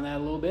work on that a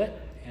little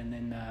bit. And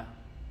then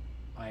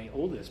my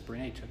oldest,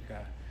 Brene, took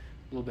a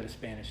little bit of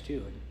Spanish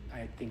too. And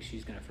I think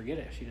she's going to forget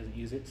it if she doesn't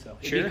use it. So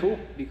it'd be cool.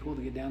 It'd be cool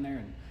to get down there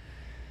and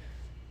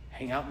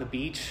hang out on the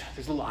beach.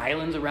 There's little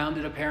islands around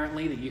it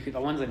apparently that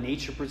the one's a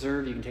nature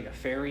preserve. You can take a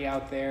ferry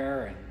out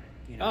there and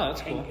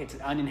that's cool. It's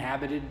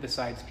uninhabited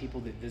besides people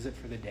that visit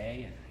for the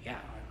day. And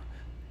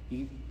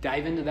you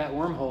dive into that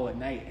wormhole at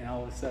night, and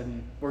all of a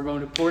sudden, we're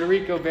going to Puerto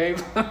Rico, babe.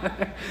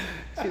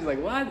 She's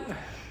like, what?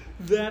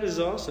 That is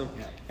awesome.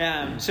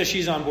 Yeah. So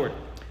she's on board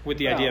with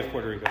the idea of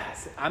Puerto Rico.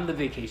 I'm the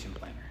vacation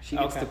planner. She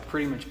gets to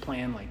pretty much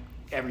plan like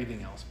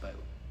everything else, but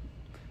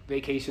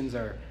vacations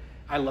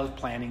I love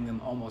planning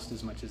them almost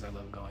as much as I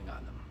love going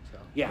on them. So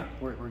yeah,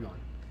 we're going.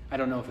 I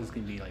don't know if it's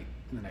going to be like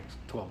in the next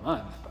 12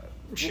 months, but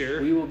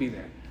we will be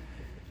there.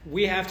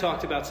 We have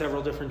talked about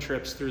several different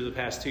trips through the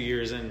past 2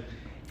 years, and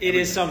it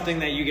is something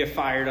that you get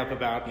fired up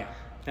about.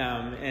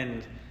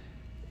 Yeah.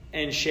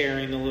 And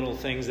sharing the little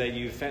things that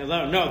you've found.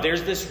 No,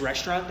 there's this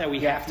restaurant that we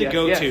have to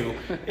go to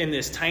in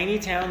this tiny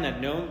town that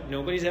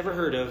nobody's ever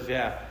heard of.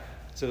 Yeah.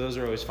 So those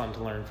are always fun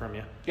to learn from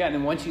you. Yeah, and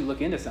then once you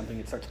look into something,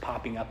 it starts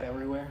popping up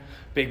everywhere.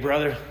 Big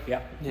brother.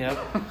 Yep.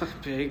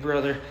 Big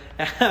brother.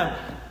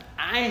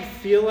 I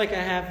feel like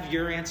I have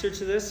your answer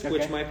to this,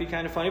 which might be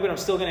kind of funny, but I'm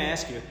still going to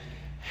ask you.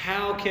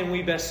 How can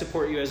we best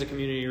support you as a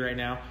community right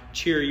now?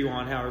 Cheer you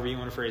on, however you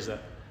want to phrase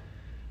that.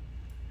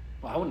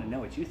 Well, I want to know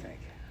what you think.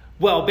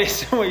 Well,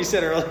 based on what you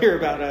said earlier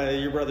about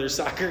your brother's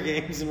soccer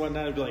games and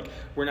whatnot, I'd be like,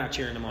 we're not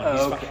cheering him on. Oh,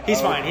 He's okay. fine.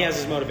 He's fine. He Okay. has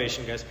his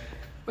motivation, guys.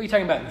 What are you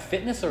talking about, in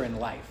fitness or in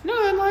life?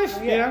 No, in life,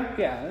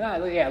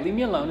 Yeah, leave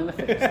me alone in the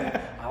fitness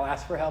thing. I'll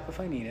ask for help if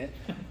I need it.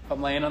 If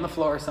I'm laying on the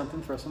floor or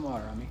something, throw some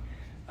water on me.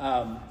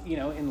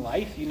 In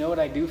life, you know what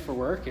I do for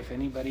work. If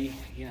anybody,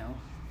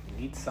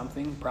 needs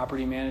something,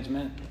 property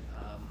management,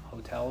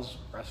 hotels,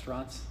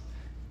 restaurants,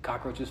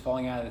 cockroaches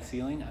falling out of the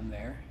ceiling, I'm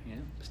there.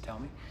 Just tell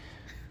me.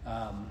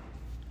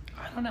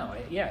 I don't know.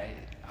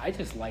 I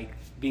just like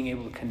being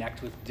able to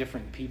connect with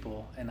different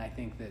people, and I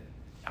think that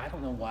I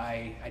don't know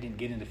why I didn't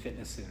get into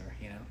fitness sooner.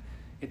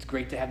 It's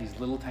great to have these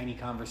little tiny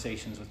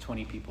conversations with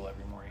 20 people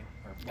every morning,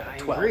 or I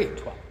 12. agree.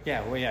 12.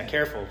 Yeah,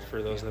 careful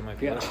for those that might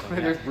be Yeah,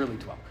 listening. there's really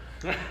 12.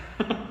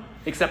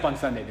 Except on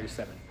Sunday, there's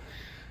 7.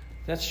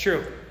 That's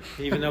true.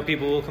 Even though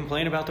people will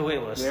complain about the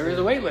wait list. There is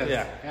a wait list.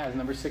 Yeah. I was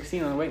number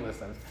 16 on the wait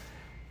list.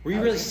 Were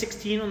you really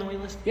 16 on the wait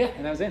list? Yeah,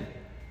 and I was in.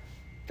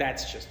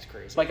 That's just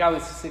crazy. Like I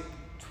was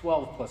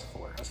 12 plus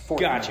 4. I was 4.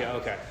 Gotcha,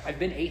 okay. I've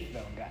been 8th though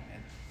and gotten in.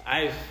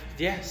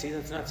 See,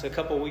 that's nuts. A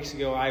couple of weeks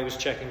ago, I was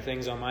checking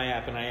things on my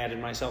app, and I added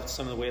myself to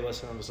some of the wait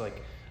lists, and I was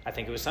like, I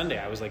think it was Sunday,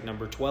 I was like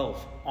number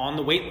 12 on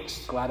the wait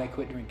list. Glad I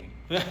quit drinking.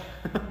 Yeah.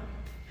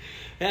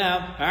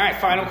 All right,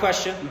 final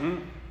question. Mm-hmm.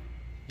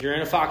 You're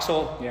in a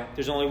foxhole. Yeah.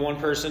 There's only one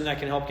person that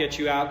can help get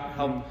you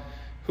out.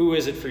 Who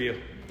is it for you?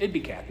 It'd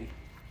be Kathy.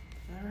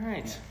 All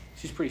right.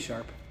 She's pretty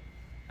sharp.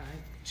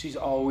 She's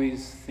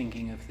always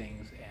thinking of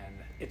things,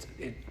 and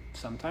it.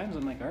 Sometimes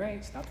I'm like, all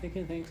right, stop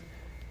thinking of things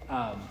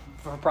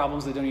for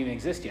problems that don't even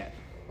exist yet.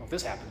 Well, if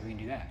this happens, we can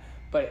do that.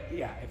 But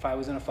yeah, if I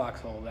was in a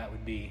foxhole, that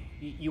would be.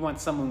 You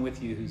want someone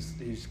with you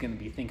who's going to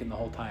be thinking the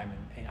whole time,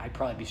 and I'd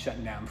probably be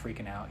shutting down,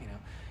 freaking out,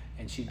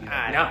 And she'd be like,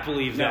 I don't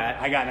believe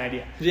that. I got an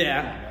idea.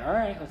 Yeah. Like, all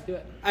right, let's do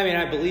it. I mean,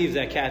 I believe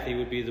that Kathy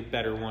would be the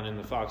better one in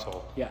the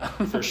foxhole. Yeah.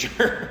 For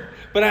sure.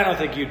 But I don't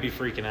think you'd be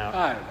freaking out.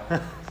 I don't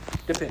know.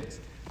 Depends.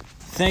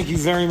 Thank you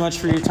very much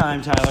for your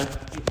time, Tyler.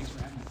 Thanks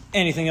for having me.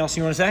 Anything else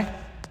you want to say?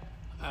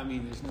 I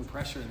mean, there's no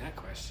pressure in that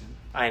question.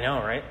 I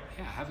know, right?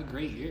 Yeah, have a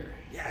great year.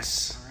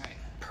 Yes. All right.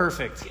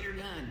 Perfect. Get her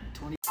done.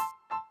 20.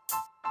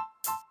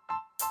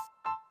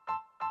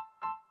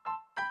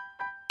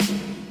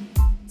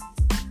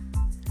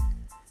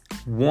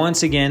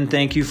 Once again,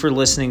 thank you for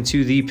listening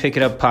to the Pick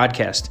It Up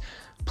podcast.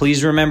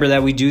 Please remember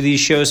that we do these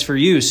shows for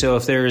you, so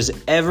if there is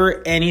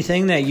ever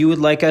anything that you would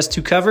like us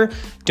to cover,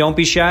 don't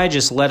be shy,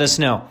 just let us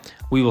know.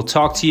 We will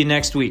talk to you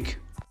next week.